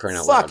 Oh, for crying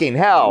out loud! Fucking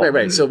hell!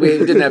 Right. So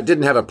we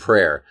didn't have a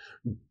prayer,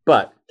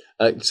 but.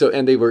 They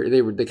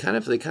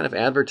kind of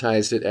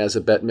advertised it as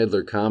a Bette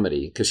Midler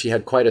comedy because she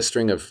had quite a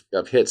string of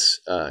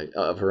hits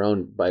of her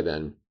own by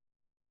then.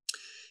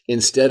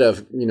 Instead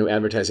of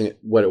advertising it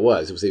what it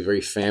was a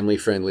very family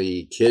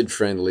friendly, kid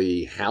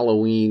friendly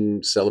Halloween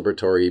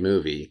celebratory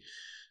movie,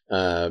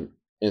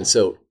 and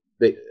so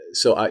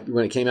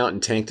when it came out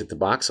and tanked at the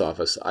box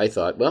office, I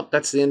thought, well,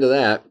 that's the end of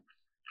that.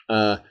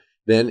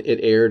 Then it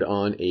aired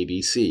on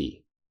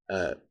ABC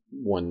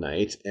one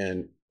night,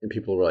 and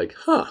people were like,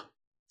 huh.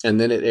 And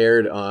then it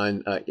aired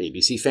on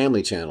ABC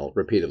Family Channel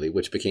repeatedly,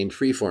 which became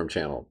Freeform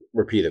Channel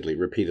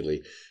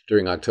repeatedly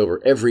during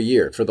October every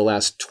year for the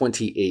last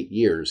 28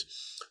 years.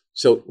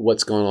 So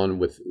what's gone on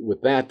with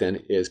that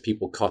then is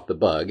people caught the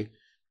bug.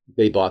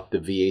 They bought the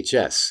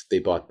VHS. They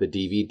bought the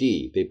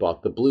DVD. They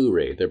bought the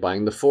Blu-ray. They're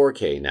buying the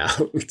 4K now.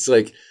 It's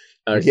like,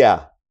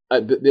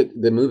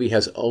 the movie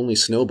has only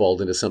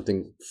snowballed into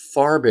something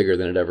far bigger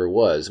than it ever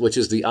was, which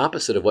is the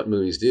opposite of what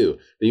movies do.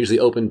 They usually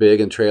open big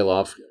and trail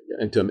off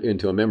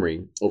into a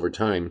memory over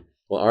time.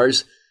 Well,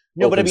 ours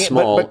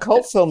small. But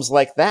cult films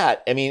like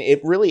that, I mean,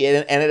 it really,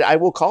 and I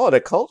will call it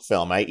a cult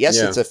film.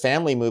 It's a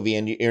family movie,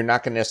 and you're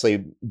not going to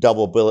necessarily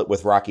double bill it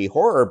with Rocky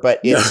Horror, but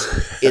it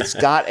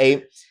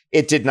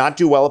did not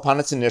do well upon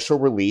its initial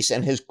release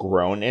and has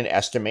grown in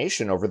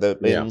estimation over the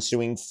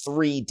ensuing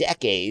 3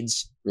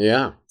 decades.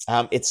 Yeah.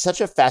 It's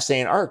such a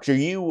fascinating arc.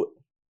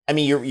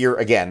 You're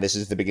again, this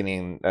is the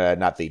beginning,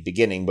 not the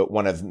beginning, but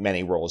one of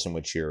many roles in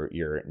which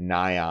you're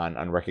nigh on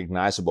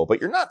unrecognizable, but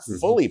you're not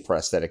fully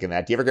prosthetic in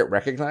that. Do you ever get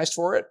recognized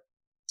for it?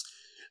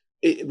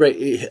 Right.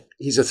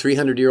 He's a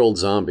 300-year-old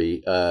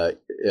zombie,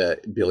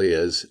 Billy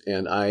is.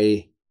 And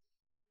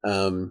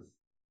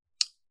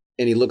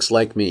and he looks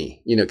like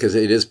me, because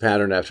it is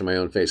patterned after my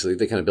own face. So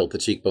they kind of built the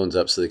cheekbones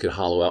up so they could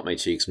hollow out my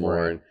cheeks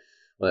more.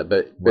 Right.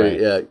 But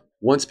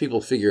once people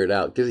figure it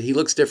out, because he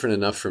looks different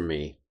enough from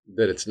me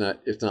that it's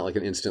not like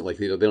an instant, like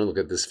they don't look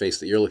at this face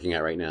that you're looking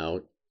at right now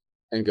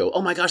and go,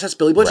 oh my gosh, that's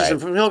Billy Butcherson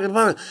from Hocus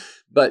Pocus.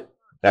 But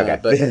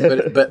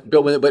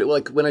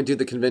when I do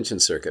the convention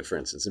circuit, for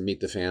instance, and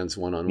meet the fans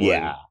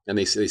one-on-one, and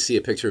they see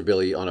a picture of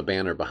Billy on a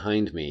banner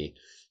behind me,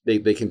 they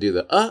can do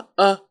the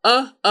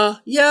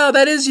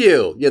that is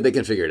you. Yeah, they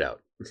can figure it out.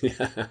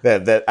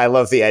 I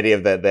love the idea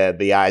of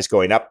the eyes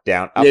going up,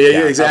 down, down,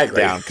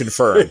 exactly. up, down,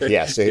 confirmed.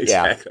 Yes,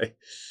 exactly.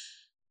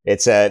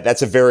 That's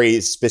a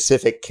very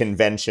specific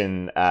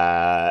convention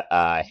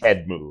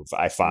head move,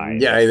 I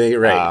find. Yeah, I think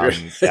right.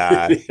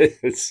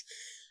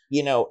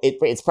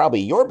 It's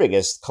probably your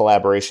biggest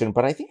collaboration,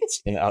 but I think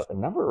it's in a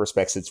number of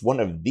respects, it's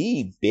one of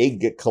the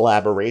big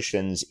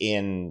collaborations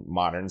in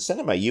modern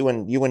cinema. You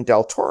and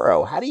Del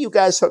Toro. How do you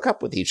guys hook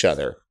up with each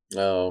other?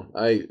 Oh,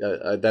 I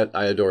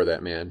adore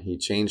that man. He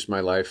changed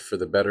my life for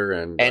the better,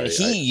 and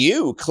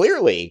you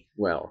clearly.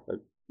 Well,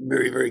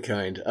 very, very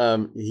kind.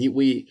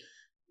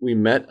 We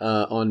met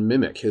on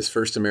Mimic, his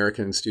first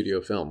American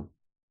studio film.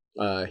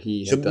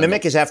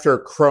 Mimic is after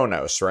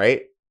Kronos,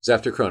 right? It's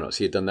after Kronos.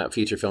 He had done that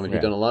feature film, and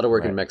he'd done a lot of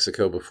work in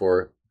Mexico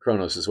before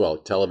Kronos as well,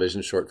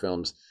 television, short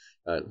films.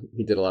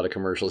 He did a lot of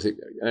commercials,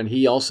 and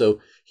he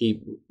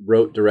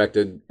wrote,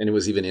 directed, and it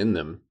was even in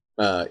them.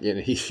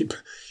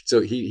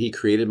 He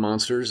created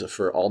monsters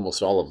for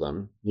almost all of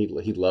them.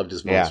 He loved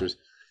his monsters.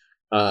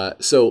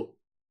 So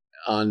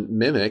on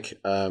Mimic,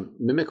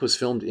 Mimic was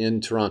filmed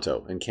in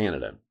Toronto in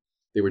Canada.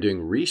 They were doing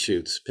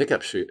reshoots,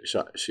 pickup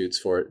shoots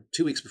for it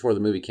 2 weeks before the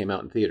movie came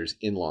out in theaters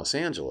in Los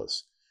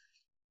Angeles.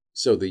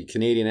 So the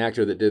Canadian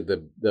actor that did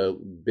the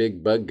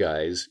big bug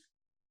guys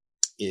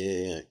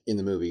in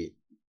the movie,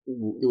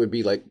 it would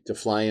be like to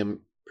fly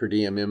him, per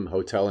diem him,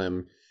 hotel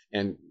him,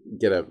 and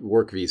get a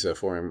work visa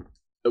for him.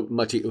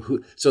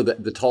 So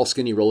the tall,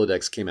 skinny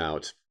Rolodex came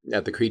out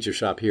at the Creature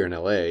Shop here in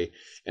LA,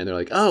 and they're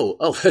like, oh,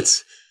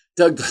 let's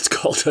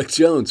call Doug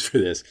Jones for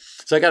this.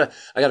 So I got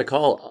a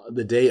call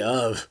the day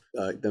of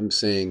them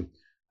saying,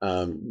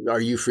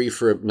 are you free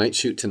for a night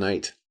shoot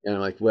tonight? And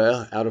I'm like,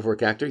 well, out of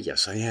work actor?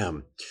 Yes, I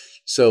am.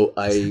 So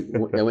I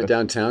went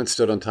downtown,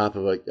 stood on top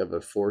of a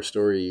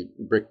 4-story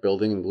brick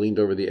building and leaned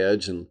over the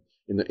edge, and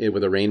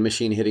with a rain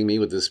machine hitting me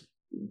with this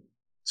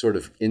sort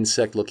of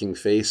insect-looking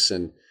face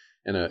and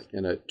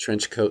a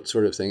trench coat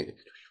sort of thing.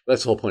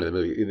 That's the whole point of the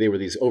movie. They were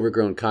these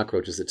overgrown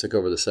cockroaches that took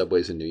over the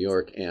subways in New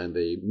York, and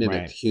they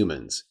mimicked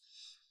humans.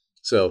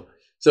 So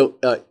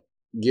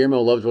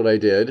Guillermo loved what I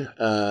did,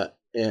 and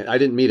I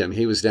didn't meet him.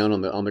 He was down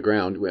on the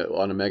ground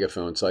on a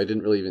megaphone, so I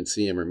didn't really even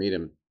see him or meet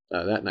him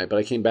that night. But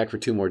I came back for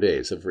 2 more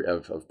days of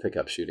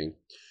pickup shooting.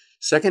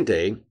 Second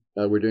day,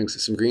 we're doing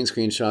some green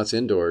screen shots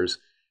indoors,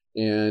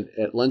 and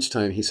at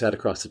lunchtime, he sat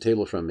across the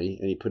table from me,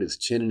 and he put his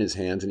chin in his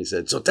hands, and he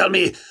said, "So tell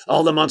me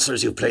all the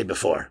monsters you've played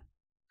before."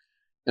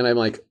 And I'm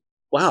like,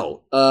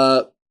 wow,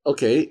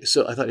 okay.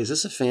 So I thought, is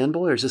this a fanboy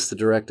or is this the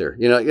director?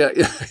 Yeah.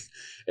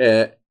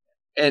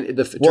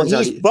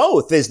 He's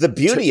both. Is the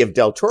beauty of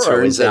Del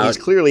Toro is that he's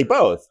clearly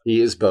both.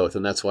 He is both,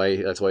 and that's why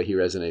he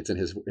resonates, and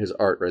his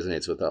art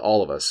resonates with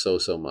all of us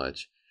so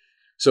much.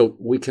 So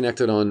we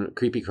connected on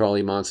creepy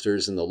crawly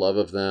monsters and the love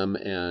of them,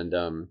 and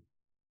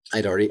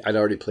I'd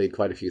already played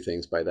quite a few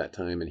things by that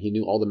time, and he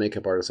knew all the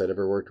makeup artists I'd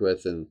ever worked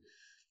with, and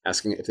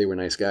asking if they were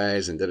nice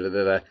guys, and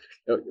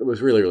It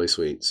was really, really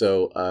sweet.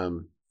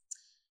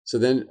 So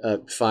then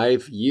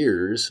 5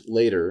 years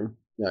later,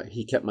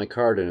 he kept my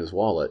card in his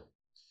wallet,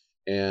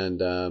 and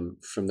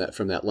from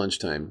that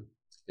lunchtime,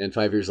 and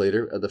 5 years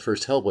later, the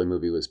first Hellboy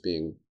movie was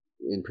being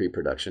in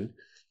pre-production,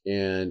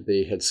 and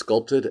they had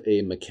sculpted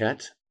a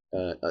maquette,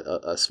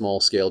 a small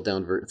scaled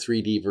down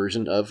 3D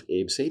version of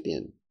Abe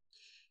Sapien.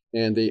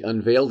 And they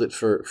unveiled it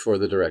for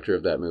the director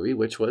of that movie,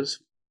 which was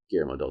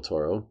Guillermo del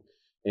Toro.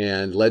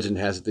 And legend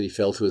has it that he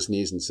fell to his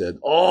knees and said,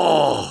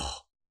 "Oh,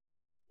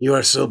 you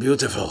are so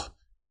beautiful,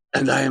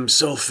 and I am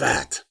so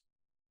fat."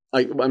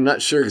 I'm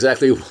not sure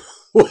exactly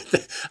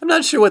I'm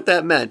not sure what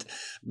that meant,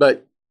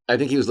 but I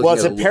think he was looking. Well,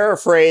 it's a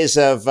paraphrase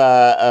of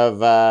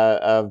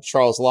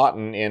Charles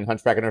Laughton in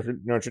Hunchback of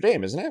Notre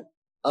Dame, isn't it?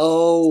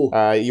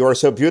 Oh, you are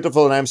so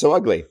beautiful, and I am so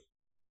ugly.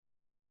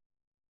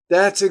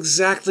 That's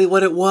exactly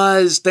what it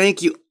was.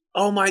 Thank you.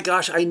 Oh my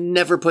gosh, I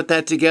never put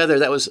that together.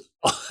 That was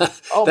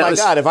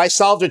God, have I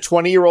solved a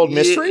 20-year-old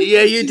mystery?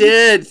 Yeah, you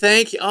did.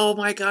 Thank you. Oh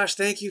my gosh,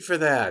 thank you for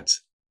that.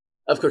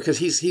 Of course, because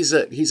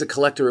he's a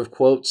collector of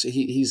quotes.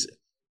 He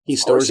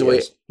stores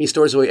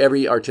away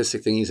every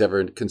artistic thing he's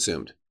ever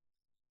consumed.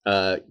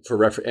 For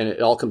reference, and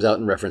it all comes out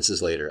in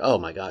references later. Oh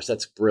my gosh,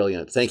 that's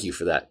brilliant. Thank you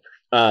for that.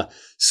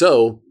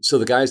 So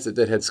the guys that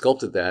had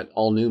sculpted that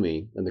all knew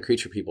me, and the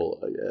creature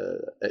people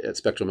at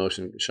Spectral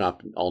Motion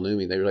Shop all knew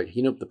me. They were like,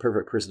 the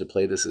perfect person to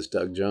play this is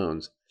Doug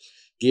Jones.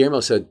 Guillermo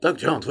said, "Doug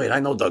Jones, wait, I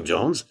know Doug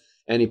Jones."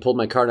 And he pulled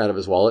my card out of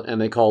his wallet, and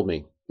they called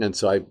me. And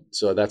so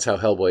that's how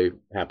Hellboy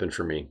happened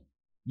for me.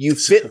 You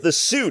fit the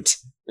suit.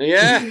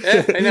 Yeah,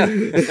 I know.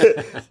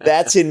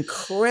 That's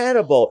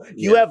incredible.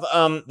 You have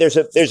there's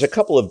a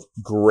couple of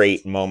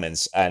great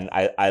moments, and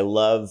I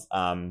love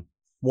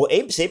well,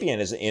 Abe Sapien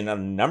is in a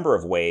number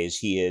of ways.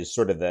 He is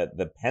sort of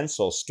the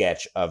pencil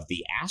sketch of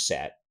the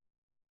asset.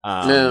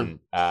 A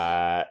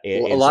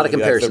lot of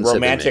comparisons. The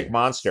romantic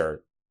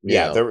monster.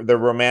 Yeah, the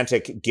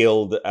romantic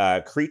guild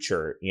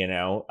creature,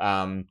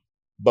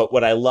 But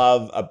what I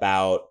love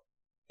about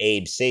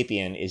Abe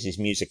Sapien is his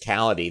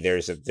musicality.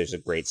 There's a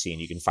great scene,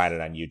 you can find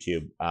it on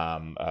YouTube,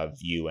 of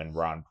you and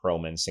Ron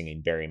Perlman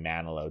singing Barry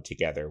Manilow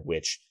together,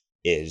 which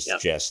is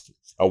just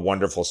a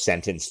wonderful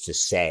sentence to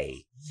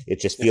say.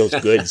 It just feels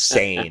good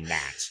saying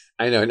that.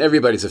 I know, and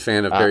everybody's a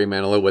fan of Barry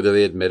Manilow, whether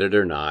they admit it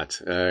or not.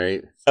 All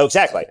right. Oh,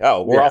 exactly.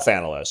 Oh, we're all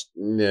fan of those.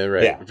 Yeah,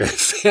 right. Yeah.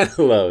 Fan of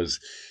those.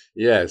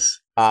 Yes.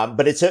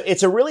 But it's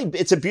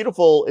a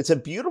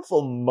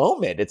beautiful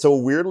moment. It's a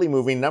weirdly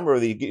moving number.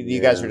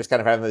 You guys are just kind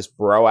of having this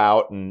bro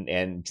out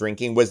and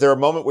drinking. Was there a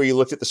moment where you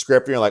looked at the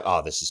script and you're like,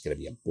 "Oh, this is going to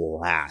be a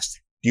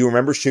blast"? Do you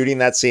remember shooting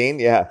that scene?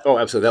 Yeah. Oh,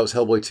 absolutely. That was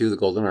Hellboy 2, The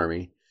Golden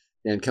Army.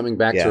 And coming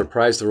back to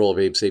reprise the role of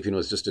Abe Sapien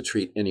was just a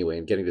treat anyway,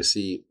 and getting to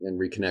see and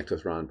reconnect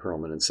with Ron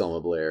Perlman and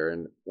Selma Blair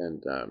and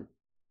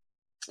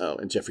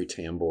Jeffrey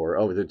Tambor.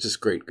 Oh, they're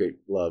just great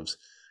loves.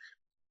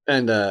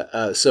 And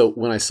so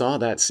when I saw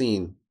that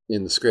scene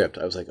in the script,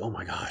 I was like, oh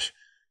my gosh,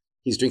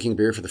 he's drinking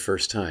beer for the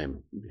first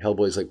time.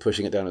 Hellboy's like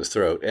pushing it down his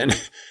throat. And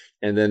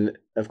And then,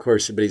 of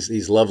course, but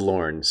he's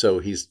lovelorn, so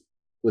he's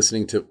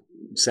listening to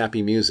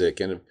sappy music,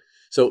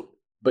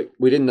 but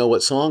we didn't know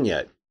what song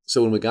yet.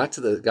 So when we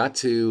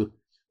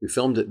we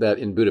filmed that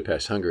in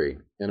Budapest, Hungary,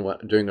 and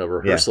during a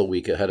rehearsal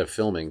week ahead of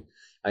filming,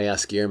 I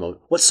asked Guillermo,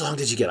 "What song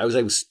did you get?" I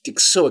was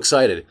so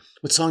excited.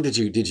 "What song did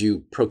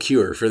you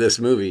procure for this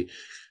movie?"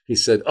 He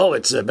said, "Oh,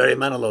 it's Barry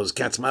Manilow's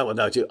Can't Smile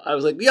Without You." I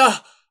was like, "Yeah,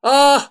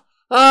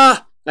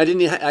 I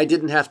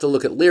didn't have to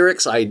look at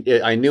lyrics.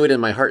 I knew it in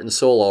my heart and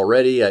soul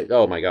already.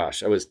 Oh my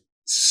gosh, I was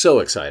so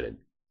excited.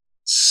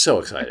 So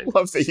excited. I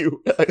love that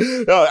you.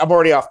 No, I'm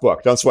already off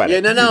book. Don't sweat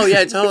it.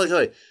 Yeah,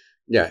 totally.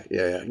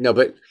 Yeah. No,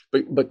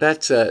 but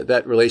that's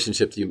that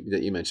relationship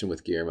that you mentioned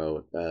with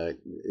Guillermo,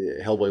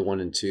 Hellboy 1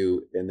 and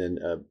 2, and then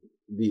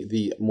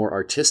the more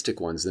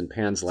artistic ones than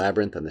Pan's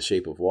Labyrinth and The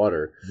Shape of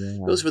Water.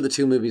 Yeah. Those were the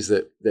two movies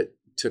that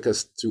took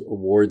us through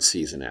award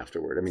season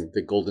afterward. I mean,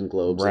 the Golden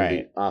Globes and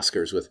the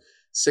Oscars with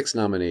 6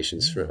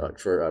 nominations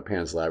for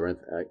Pan's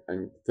Labyrinth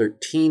and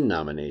 13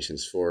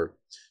 nominations for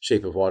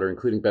Shape of Water,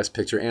 including Best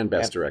Picture and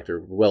Best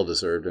Director. Well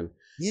deserved. And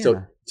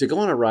so to go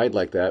on a ride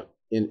like that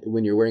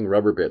when you're wearing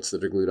rubber bits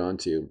that are glued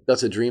onto you,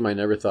 that's a dream I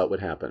never thought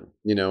would happen.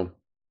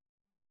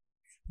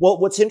 Well,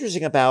 what's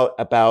interesting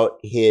about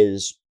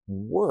his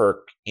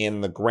work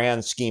in the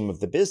grand scheme of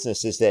the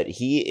business is that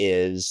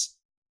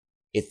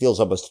it feels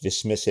almost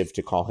dismissive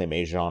to call him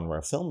a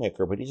genre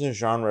filmmaker, but he's a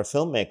genre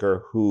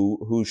filmmaker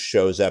who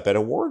shows up at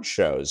award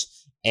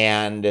shows.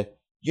 And,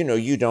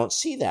 you don't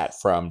see that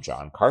from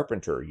John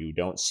Carpenter. You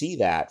don't see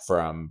that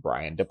from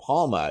Brian De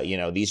Palma.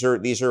 These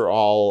are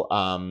all,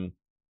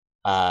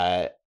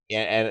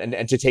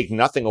 and to take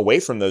nothing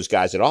away from those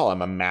guys at all,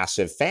 I'm a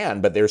massive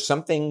fan, but there's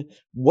something,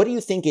 what do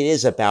you think it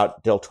is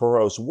about Del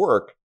Toro's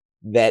work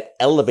that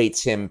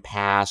elevates him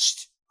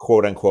past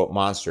quote unquote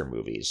monster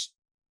movies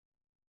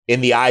in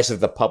the eyes of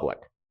the public?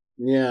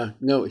 Yeah,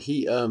 no,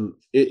 it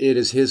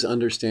is his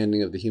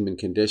understanding of the human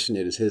condition.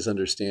 It is his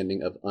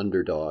understanding of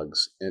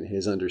underdogs and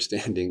his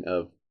understanding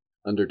of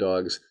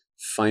underdogs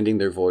finding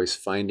their voice,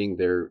 finding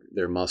their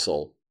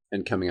muscle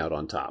and coming out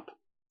on top.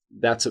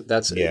 That's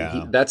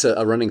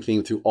a running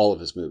theme through all of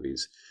his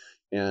movies.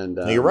 And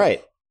you're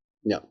right.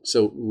 Yeah.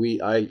 So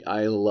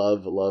I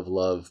love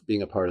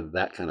being a part of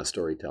that kind of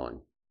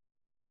storytelling.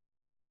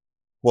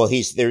 Well,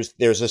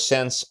 there's a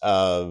sense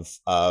of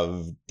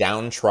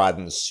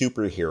downtrodden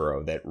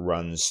superhero that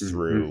runs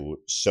through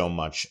so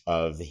much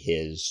of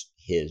his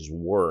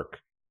work.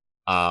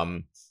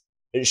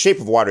 Shape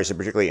of Water is a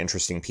particularly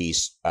interesting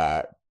piece,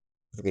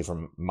 particularly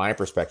from my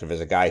perspective as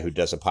a guy who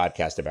does a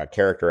podcast about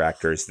character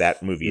actors.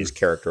 That movie is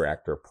character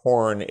actor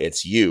porn.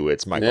 It's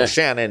Michael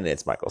Shannon,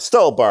 it's Michael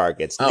Stuhlbarg,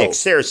 it's Nick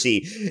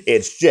Searcy,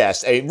 it's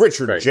just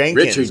Richard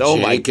Jenkins.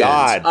 My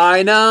God.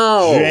 I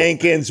know.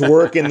 Jenkins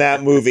work in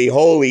that movie.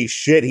 Holy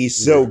shit,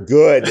 he's so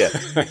good.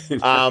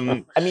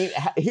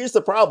 Here's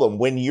the problem.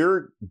 When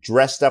you're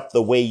dressed up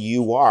the way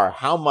you are,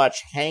 how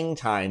much hang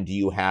time do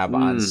you have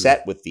on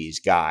set with these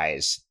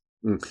guys?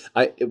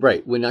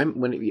 Right.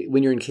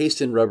 When you're encased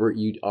in rubber,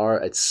 you are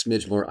a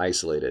smidge more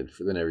isolated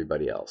than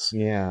everybody else.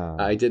 Yeah.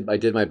 I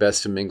did my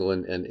best to mingle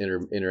and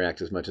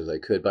interact as much as I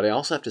could, but I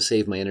also have to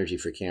save my energy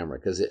for camera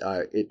because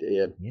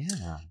the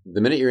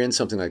minute you're in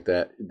something like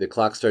that, the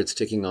clock starts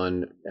ticking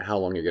on how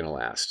long you're going to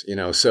last.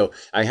 So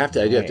I do have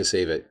to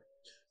save it.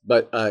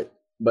 But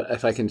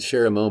if I can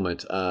share a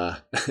moment,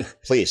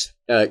 please.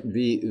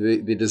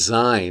 The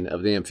design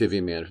of the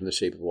Amphibian Man from The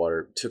Shape of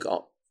Water took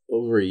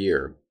over a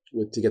year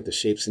to get the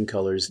shapes and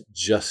colors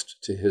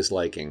just to his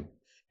liking.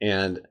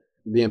 And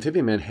the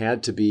Amphibian Man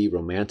had to be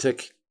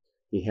romantic.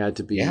 He had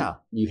to be,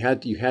 you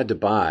had to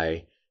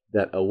buy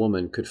that a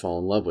woman could fall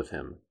in love with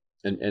him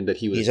and that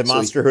he's a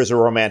monster who's a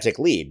romantic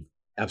lead.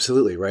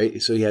 Absolutely.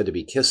 Right. So he had to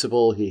be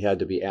kissable. He had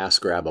to be ass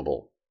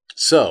grabbable.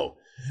 So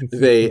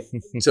the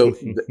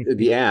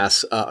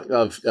ass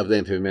of the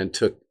Amphibian Man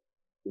took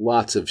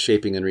lots of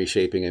shaping and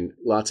reshaping and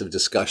lots of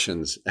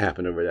discussions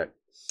happened over that.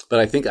 But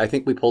I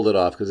think we pulled it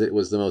off because it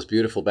was the most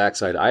beautiful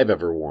backside I've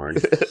ever worn.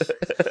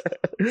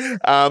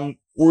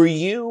 Were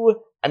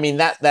you? I mean,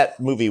 that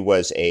movie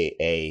was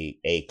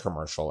a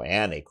commercial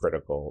and a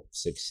critical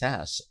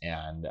success.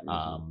 And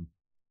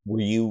were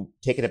you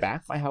taken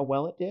aback by how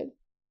well it did?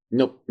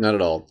 Nope, not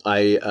at all.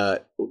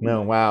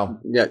 No, wow.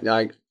 Yeah,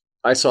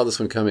 I saw this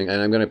one coming,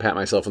 and I'm going to pat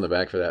myself on the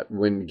back for that.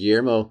 When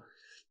Guillermo,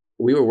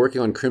 we were working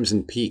on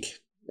Crimson Peak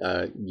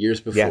years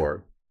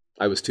before.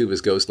 I was two of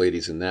his ghost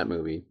ladies in that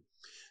movie.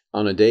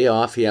 On a day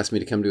off, he asked me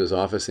to come to his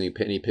office, and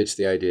he pitched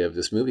the idea of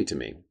this movie to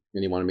me,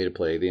 and he wanted me to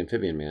play the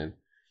Amphibian Man.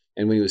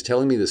 And when he was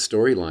telling me the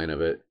storyline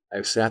of it,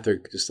 I sat there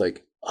just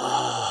like,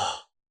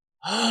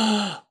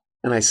 and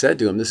I said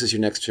to him, "This is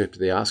your next trip to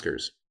the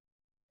Oscars."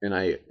 And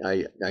I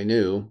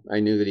knew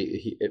that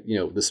he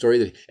the story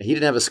that he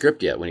didn't have a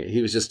script yet when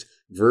he was just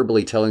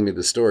verbally telling me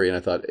the story, and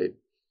I thought,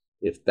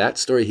 if that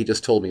story he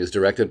just told me is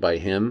directed by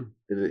him,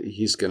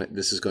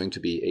 this is going to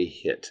be a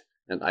hit,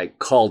 and I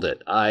called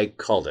it.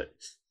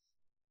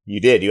 You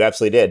did. You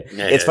absolutely did.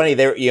 Yeah, it's funny.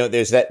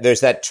 There's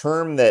that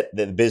term that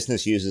the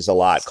business uses a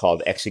lot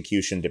called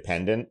execution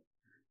dependent.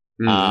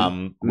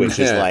 which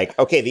is like,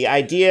 okay, the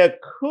idea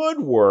could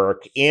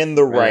work in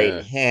the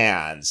right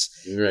hands.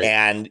 Right.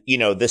 And, you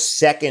know, the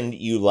second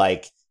you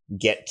like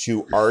get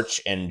too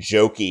arch and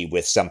jokey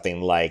with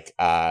something like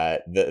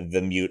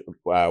the mute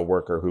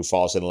worker who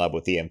falls in love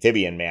with the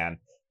amphibian man,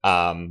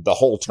 the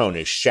whole tone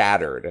is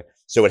shattered.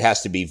 So it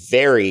has to be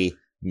very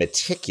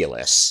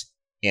meticulous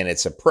in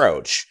its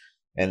approach.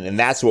 And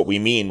that's what we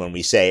mean when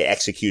we say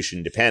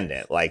execution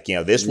dependent. Like, you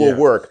know, this will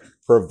work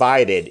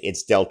provided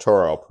it's Del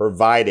Toro,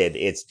 provided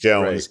it's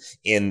Jones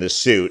in the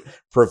suit,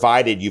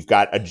 provided you've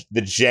got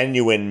the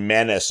genuine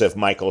menace of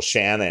Michael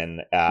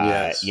Shannon,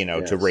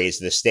 to raise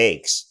the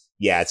stakes.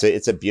 Yeah,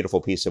 it's a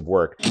beautiful piece of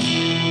work.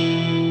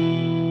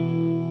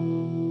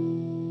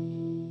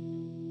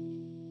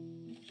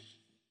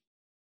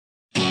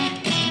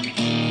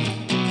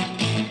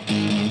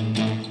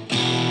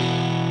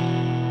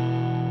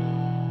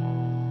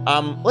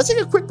 Let's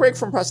take a quick break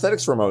from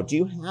prosthetics for a moment. Do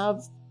you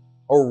have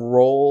a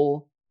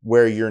role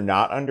where you're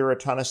not under a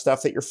ton of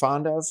stuff that you're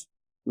fond of?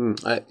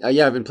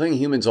 I've been playing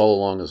humans all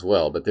along as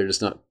well, but they're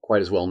just not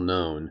quite as well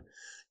known.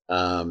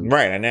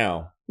 Right, I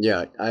know.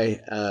 Yeah,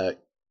 I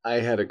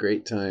had a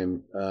great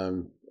time.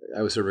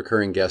 I was a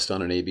recurring guest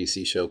on an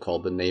ABC show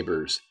called The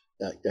Neighbors.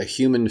 A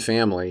human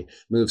family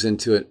moves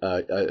into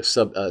a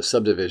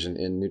subdivision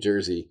in New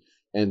Jersey,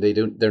 and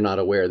they're not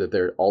aware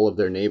that all of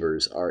their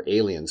neighbors are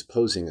aliens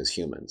posing as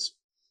humans.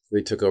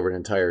 They took over an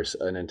entire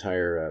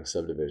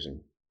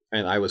subdivision,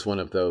 and I was one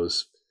of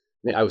those.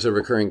 I was a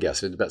recurring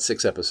guest. I did about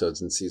 6 episodes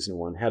in season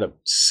 1. Had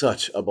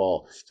such a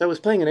ball. So I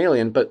was playing an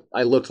alien, but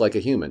I looked like a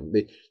human.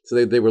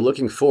 They were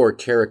looking for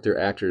character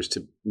actors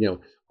to, you know,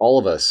 all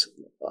of us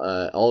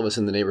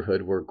in the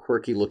neighborhood were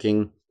quirky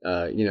looking,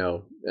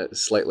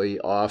 slightly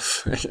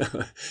off,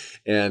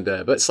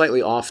 but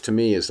slightly off to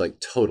me is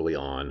like totally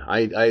on.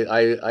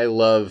 I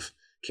love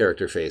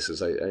character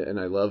faces. I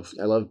love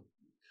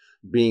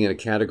being in a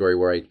category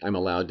where I'm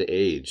allowed to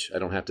age. I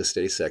don't have to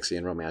stay sexy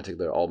and romantic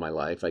there all my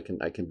life. I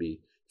can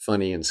be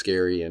funny and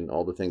scary and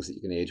all the things that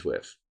you can age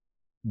with.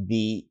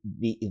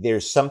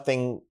 There's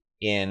something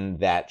in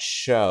that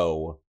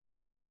show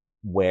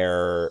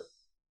where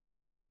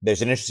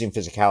there's an interesting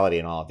physicality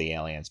in all of the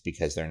aliens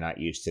because they're not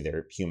used to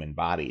their human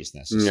bodies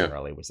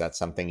necessarily. Yeah. Was that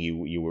something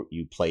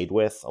you played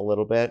with a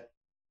little bit?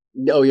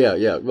 Oh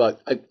yeah.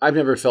 Well, I've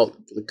never felt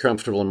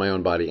comfortable in my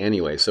own body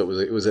anyway, so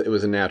it was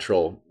a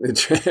natural.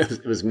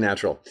 It was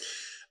natural.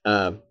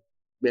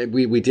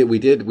 We did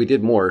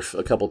morph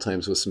a couple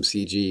times with some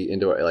CG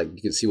into like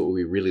you could see what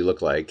we really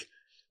look like,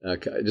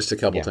 just a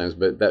couple times,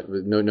 but that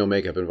no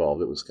makeup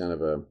involved. It was kind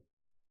of a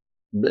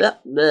blah,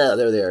 blah,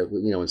 there.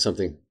 You know, when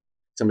somebody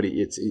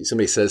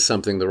says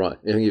something the wrong,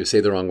 I think you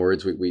say the wrong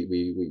words,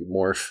 we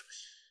morph,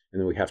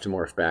 and then we have to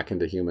morph back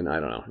into human.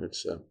 I don't know.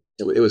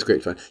 It was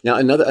great fun. Now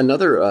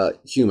another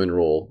human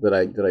role that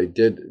I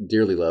did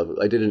dearly love.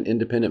 I did an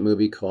independent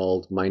movie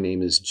called My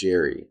Name Is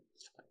Jerry,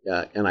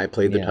 and I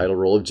played the title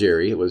role of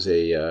Jerry. It was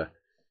he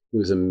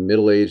was a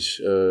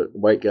middle-aged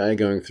white guy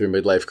going through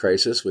midlife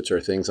crisis, which are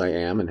things I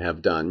am and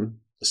have done.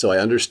 So I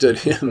understood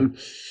him,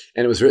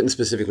 and it was written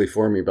specifically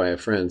for me by a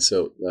friend.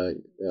 So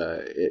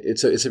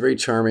it's a very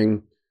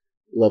charming,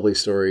 lovely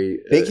story.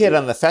 Big hit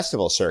on the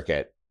festival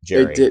circuit.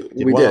 Jerry. We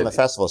did on the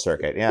festival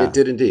circuit. Yeah, it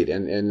did indeed,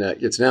 and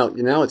it's now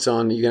it's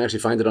on. You can actually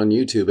find it on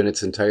YouTube in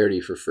its entirety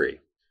for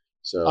free.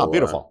 So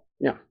beautiful.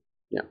 Yeah.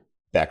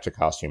 Back to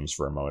costumes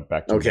for a moment.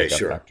 Back to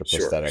makeup, back to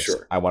prosthetics.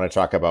 Sure. I want to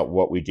talk about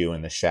What We Do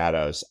in the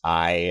Shadows.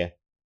 That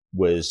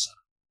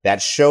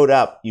showed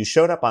up. You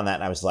showed up on that,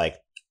 and I was like,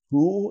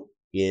 who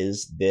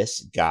is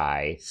this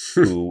guy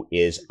who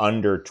is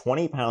under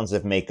 20 pounds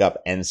of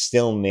makeup and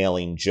still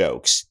nailing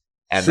jokes?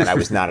 And then I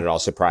was not at all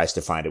surprised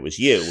to find it was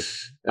you.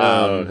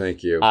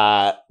 Thank you.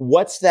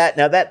 What's that?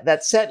 Now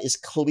that set is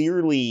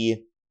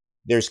clearly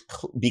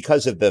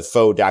because of the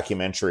faux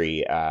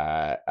documentary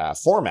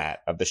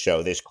format of the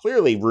show, there's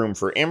clearly room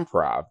for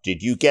improv.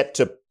 Did you get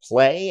to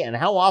play? And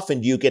how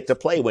often do you get to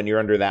play when you're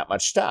under that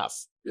much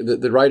stuff?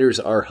 The writers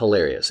are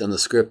hilarious, and the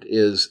script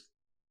is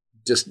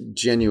just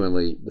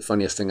genuinely the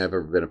funniest thing I've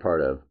ever been a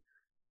part of.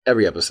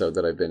 Every episode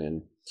that I've been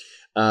in.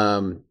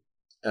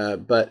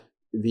 But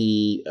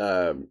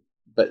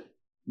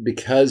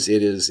because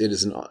it is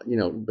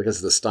because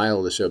of the style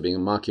of the show being a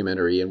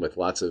mockumentary and with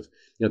lots of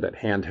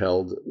that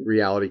handheld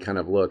reality kind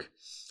of look,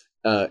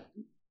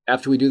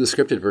 after we do the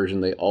scripted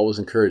version, they always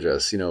encourage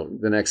us.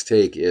 The next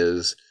take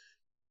is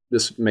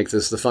make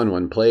this the fun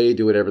one. Play,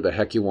 do whatever the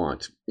heck you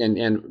want, and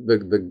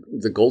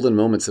the golden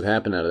moments that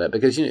happen out of that,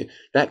 because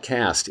that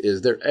cast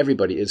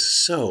everybody is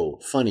so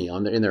funny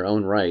in their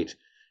own right,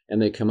 and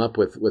they come up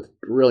with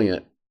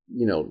brilliant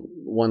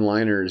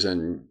one-liners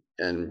and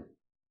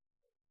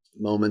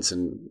moments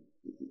and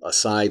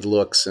aside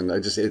looks, and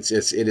it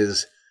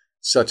is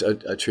such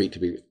a treat to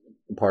be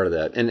a part of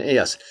that. And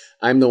yes,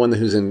 I'm the one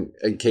who's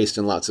encased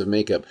in lots of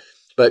makeup,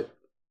 but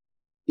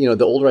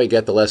the older I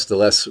get, the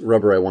less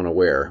rubber I want to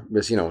wear.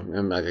 Because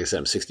like I said,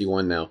 I'm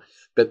 61 now.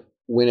 But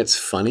when it's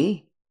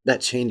funny,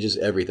 that changes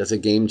everything. That's a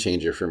game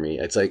changer for me.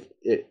 It's like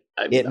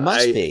It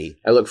must be.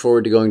 I look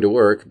forward to going to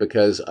work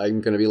because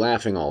I'm going to be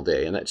laughing all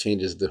day, and that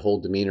changes the whole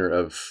demeanor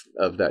of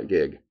that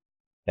gig.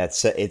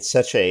 It's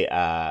such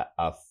a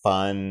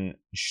fun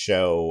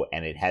show,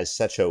 and it has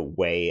such a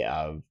way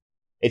of.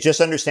 It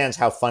just understands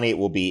how funny it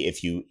will be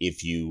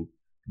if you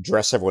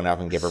dress everyone up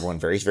and give everyone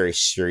very, very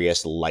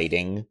serious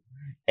lighting,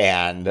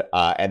 and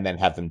then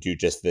have them do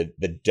just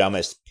the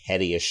dumbest,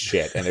 pettiest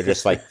shit, and they're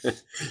just like,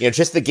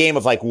 just the game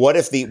of like, what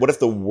if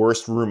the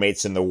worst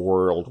roommates in the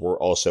world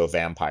were also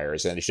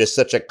vampires, and it's just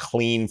such a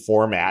clean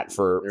format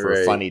for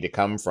Right. funny to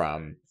come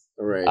from.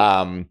 Right.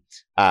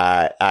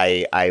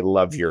 I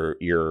love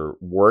your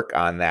work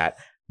on that.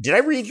 Did I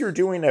read you're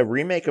doing a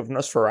remake of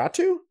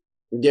Nosferatu?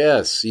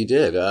 Yes, you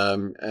did.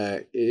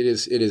 It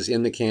is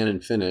in the can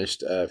and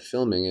finished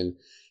filming, and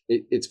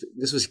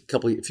this was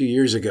a few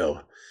years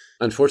ago.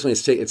 Unfortunately,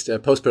 it's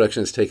post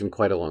production has taken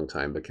quite a long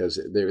time because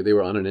they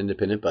were on an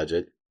independent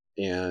budget,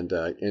 and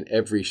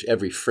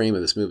every frame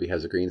of this movie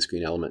has a green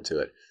screen element to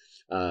it.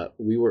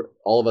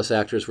 All of us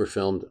actors were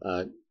filmed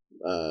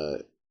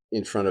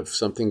in front of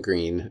something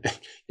green,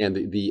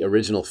 and the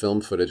original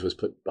film footage was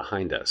put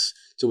behind us,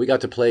 so we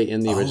got to play in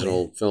the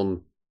original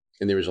film.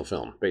 In the original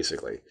film,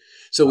 basically.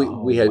 So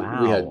we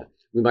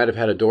might have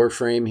had a door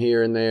frame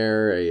here and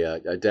there,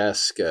 a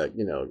desk, a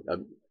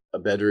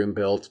bedroom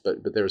built, but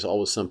there was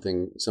always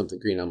something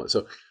green element.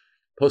 So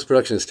post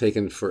production has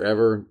taken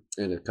forever,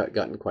 and it's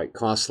gotten quite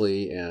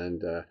costly.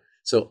 And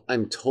so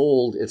I'm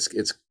told it's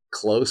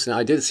close. Now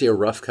I did see a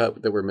rough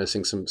cut that we're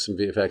missing some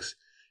VFX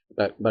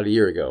about a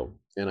year ago,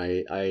 and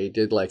I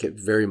did like it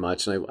very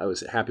much, and I was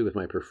happy with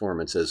my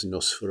performance as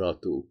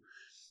Nosferatu,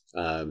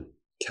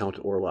 Count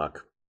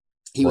Orlok.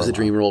 He was the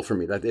dream role for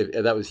me.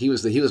 He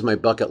was my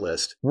bucket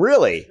list.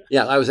 Really?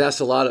 Yeah, I was asked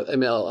a lot of. I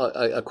mean,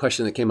 a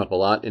question that came up a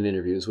lot in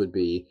interviews would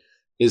be,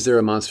 "Is there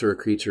a monster or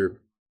creature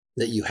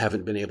that you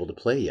haven't been able to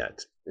play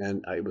yet?"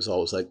 And I was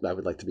always like, "I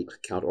would like to be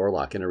Count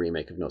Orlok in a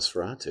remake of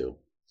Nosferatu."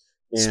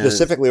 And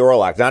Specifically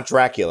Orlok, not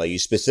Dracula. You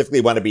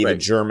specifically want to be the Right.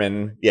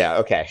 German. Yeah.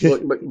 Okay.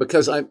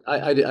 because I'm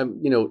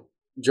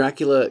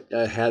Dracula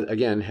had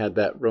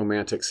that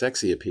romantic,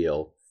 sexy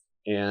appeal.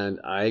 And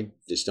I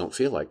just don't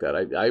feel like that.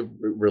 I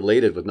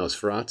related with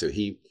Nosferatu.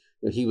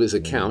 He was a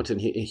count,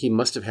 and he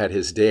must have had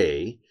his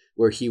day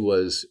where he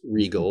was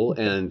regal,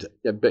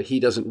 but he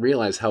doesn't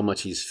realize how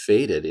much he's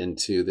faded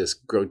into this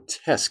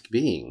grotesque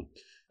being.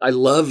 I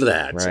love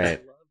that.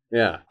 Right.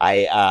 Yeah.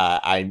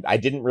 I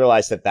didn't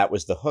realize that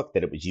was the hook,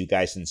 that it was you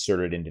guys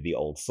inserted into the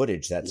old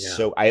footage. That's Yeah.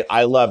 so.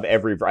 I love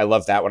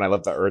that one. I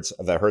love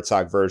the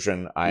Herzog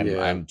version.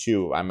 I'm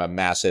a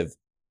massive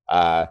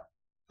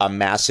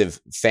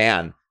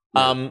fan.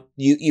 Yeah.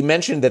 You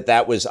mentioned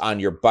that was on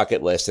your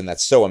bucket list, and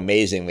that's so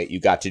amazing that you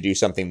got to do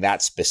something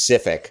that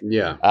specific.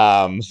 Yeah.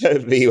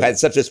 You had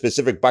such a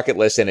specific bucket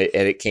list, and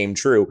it came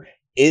true.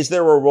 Is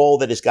there a role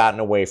that has gotten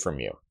away from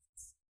you?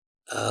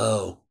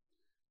 Oh,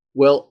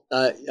 well,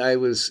 I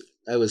was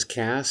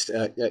cast.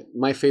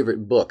 My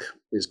favorite book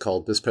is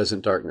called This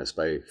Present Darkness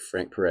by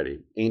Frank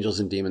Peretti. Angels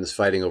and demons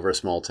fighting over a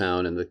small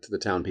town, and the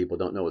town people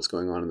don't know what's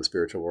going on in the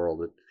spiritual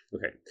world.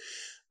 Okay.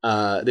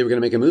 They were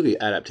going to make a movie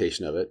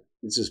adaptation of it.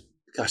 This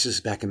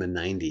is back in the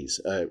 90s,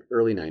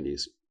 early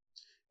 90s.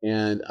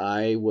 And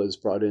I was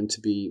brought in to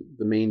be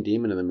the main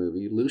demon of the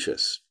movie,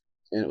 Lucius.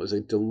 And it was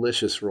a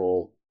delicious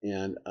role.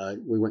 And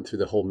we went through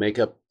the whole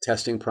makeup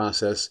testing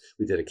process.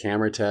 We did a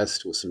camera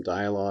test with some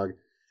dialogue.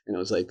 And I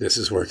was like, this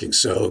is working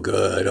so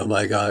good. Oh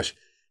my gosh.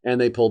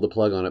 And they pulled the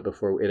plug on it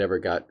before it ever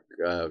got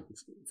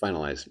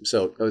finalized.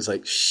 So I was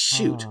like,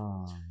 shoot.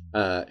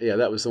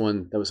 That was the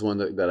one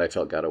that I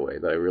felt got away,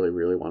 that I really,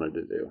 really wanted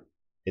to do.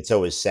 It's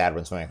always sad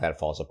when something like that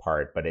falls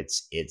apart, but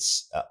it's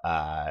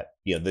the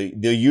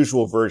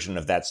usual version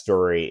of that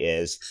story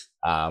is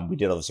we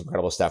did all this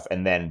incredible stuff,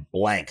 and then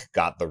blank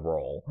got the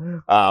role,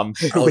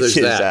 which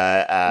is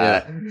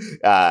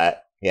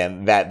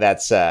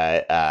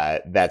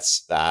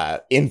that's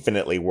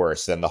infinitely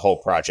worse than the whole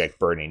project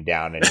burning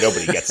down and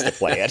nobody gets to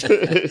play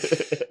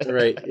it.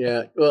 Right.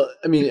 Yeah. Well,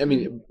 I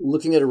mean,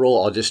 looking at a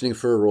role, auditioning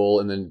for a role,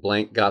 and then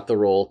blank got the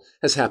role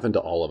has happened to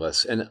all of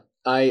us, and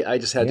I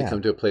just had to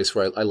come to a place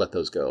where I let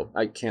those go.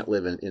 I can't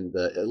live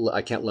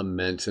I can't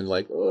lament and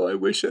like, oh, I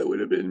wish that would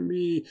have been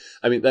me.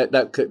 I mean,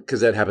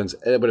 because that happens.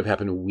 It would have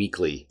happened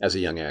weekly as a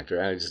young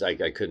actor. I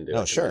couldn't do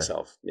it to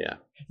myself. Yeah.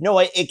 No,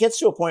 it gets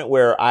to a point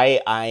where I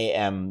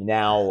am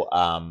now,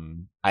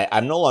 I'm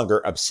no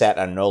longer upset.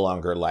 I'm no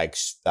longer like,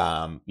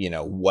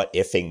 what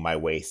ifing my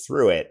way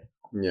through it.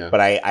 Yeah.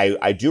 But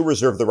I do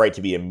reserve the right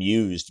to be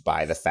amused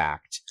by the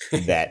fact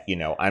that,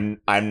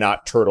 I'm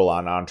not Turtle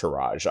on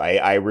Entourage.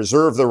 I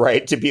reserve the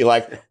right to be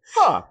like,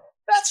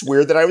 that's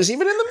weird that I was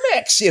even in the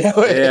mix,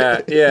 Yeah.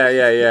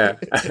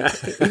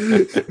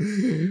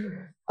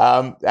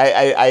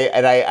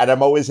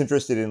 I'm always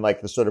interested in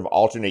like the sort of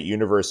alternate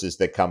universes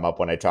that come up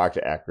when I talk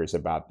to actors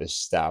about this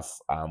stuff.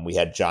 We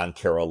had John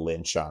Carroll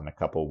Lynch on a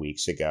couple of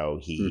weeks ago.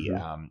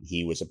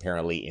 He was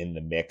apparently in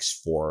the mix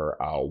for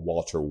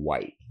Walter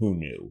White. Who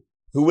knew?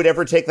 Who would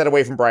ever take that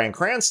away from Bryan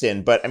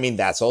Cranston? But I mean,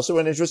 that's also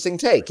an interesting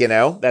take,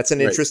 That's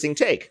an interesting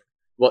take.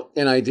 Well,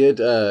 and I did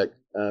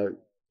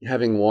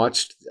having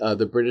watched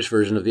the British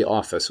version of The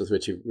Office with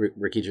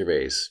Ricky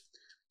Gervais,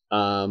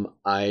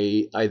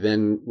 I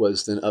then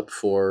was up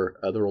for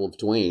the role of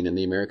Dwayne in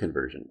the American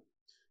version.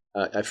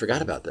 I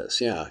forgot about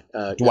this. Yeah,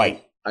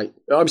 Dwight.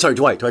 I'm sorry,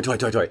 Dwight. I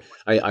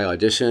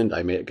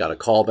auditioned. Got a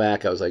call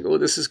back. I was like, oh,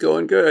 this is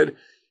going good.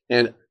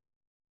 And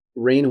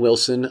Rainn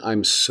Wilson,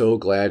 I'm so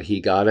glad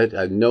he got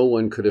it. No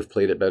one could have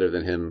played it better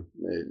than him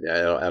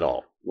at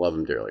all. Love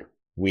him dearly.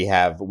 We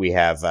have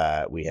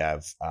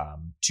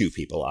two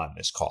people on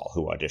this call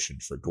who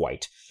auditioned for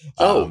Dwight.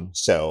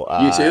 So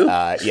you too?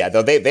 Yeah,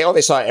 though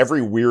they saw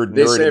every weird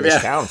nerd in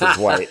this town for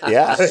Dwight.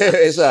 Yeah,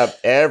 it's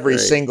every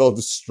single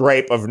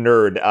stripe of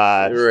nerd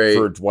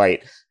for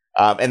Dwight.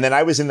 And then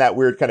I was in that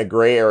weird kind of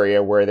gray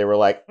area where they were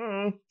like,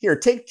 here,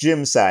 take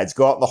Jim's sides,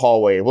 go out in the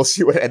hallway. We'll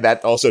see what, and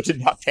that also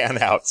did not pan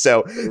out.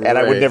 So, and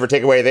I would never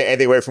take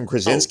anything away from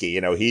Krasinski.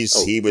 You know, he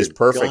was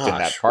perfect in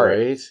that part.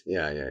 Right?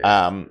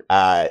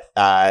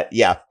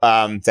 Yeah.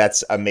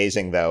 That's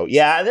amazing though.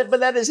 Yeah. But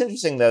that is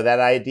interesting though. That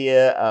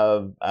idea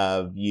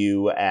of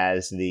you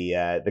as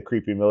the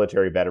creepy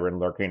military veteran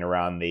lurking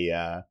around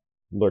the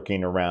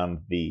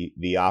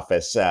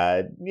office.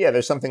 Yeah,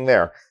 there's something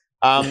there.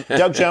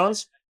 Doug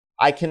Jones,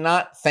 I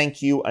cannot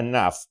thank you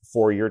enough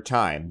for your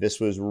time. This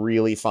was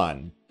really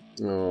fun.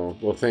 Oh,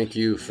 well, thank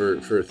you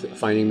for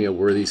finding me a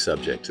worthy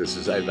subject.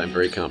 I'm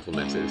very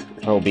complimented.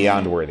 Oh,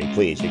 beyond worthy.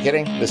 Please. You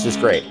kidding? This was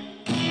great.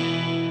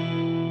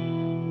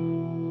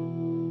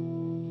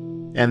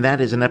 And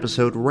that is an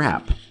episode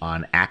wrap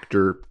on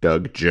actor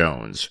Doug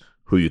Jones,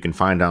 who you can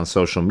find on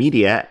social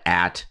media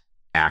at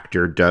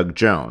actor Doug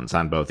Jones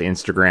on both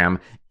Instagram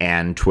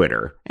and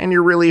Twitter. And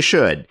you really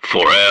should.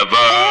 Forever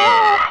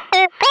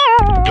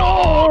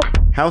Dog.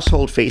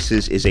 Household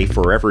Faces is a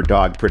Forever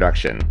Dog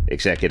production.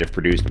 Executive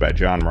produced by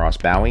John Ross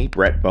Bowie,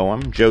 Brett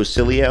Boehm, Joe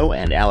Cilio,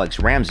 and Alex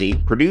Ramsey.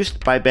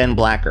 Produced by Ben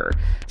Blacker.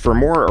 For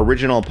more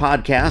original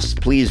podcasts,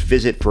 please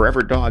visit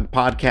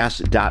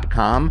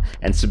foreverdogpodcast.com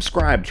and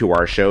subscribe to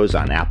our shows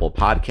on Apple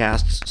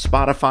Podcasts,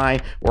 Spotify,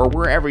 or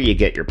wherever you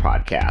get your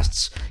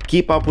podcasts.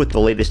 Keep up with the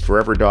latest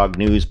Forever Dog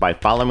news by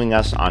following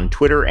us on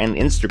Twitter and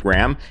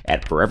Instagram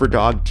at Forever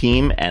Dog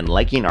Team and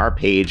liking our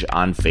page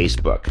on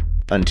Facebook.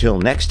 Until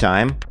next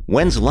time,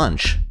 when's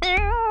lunch?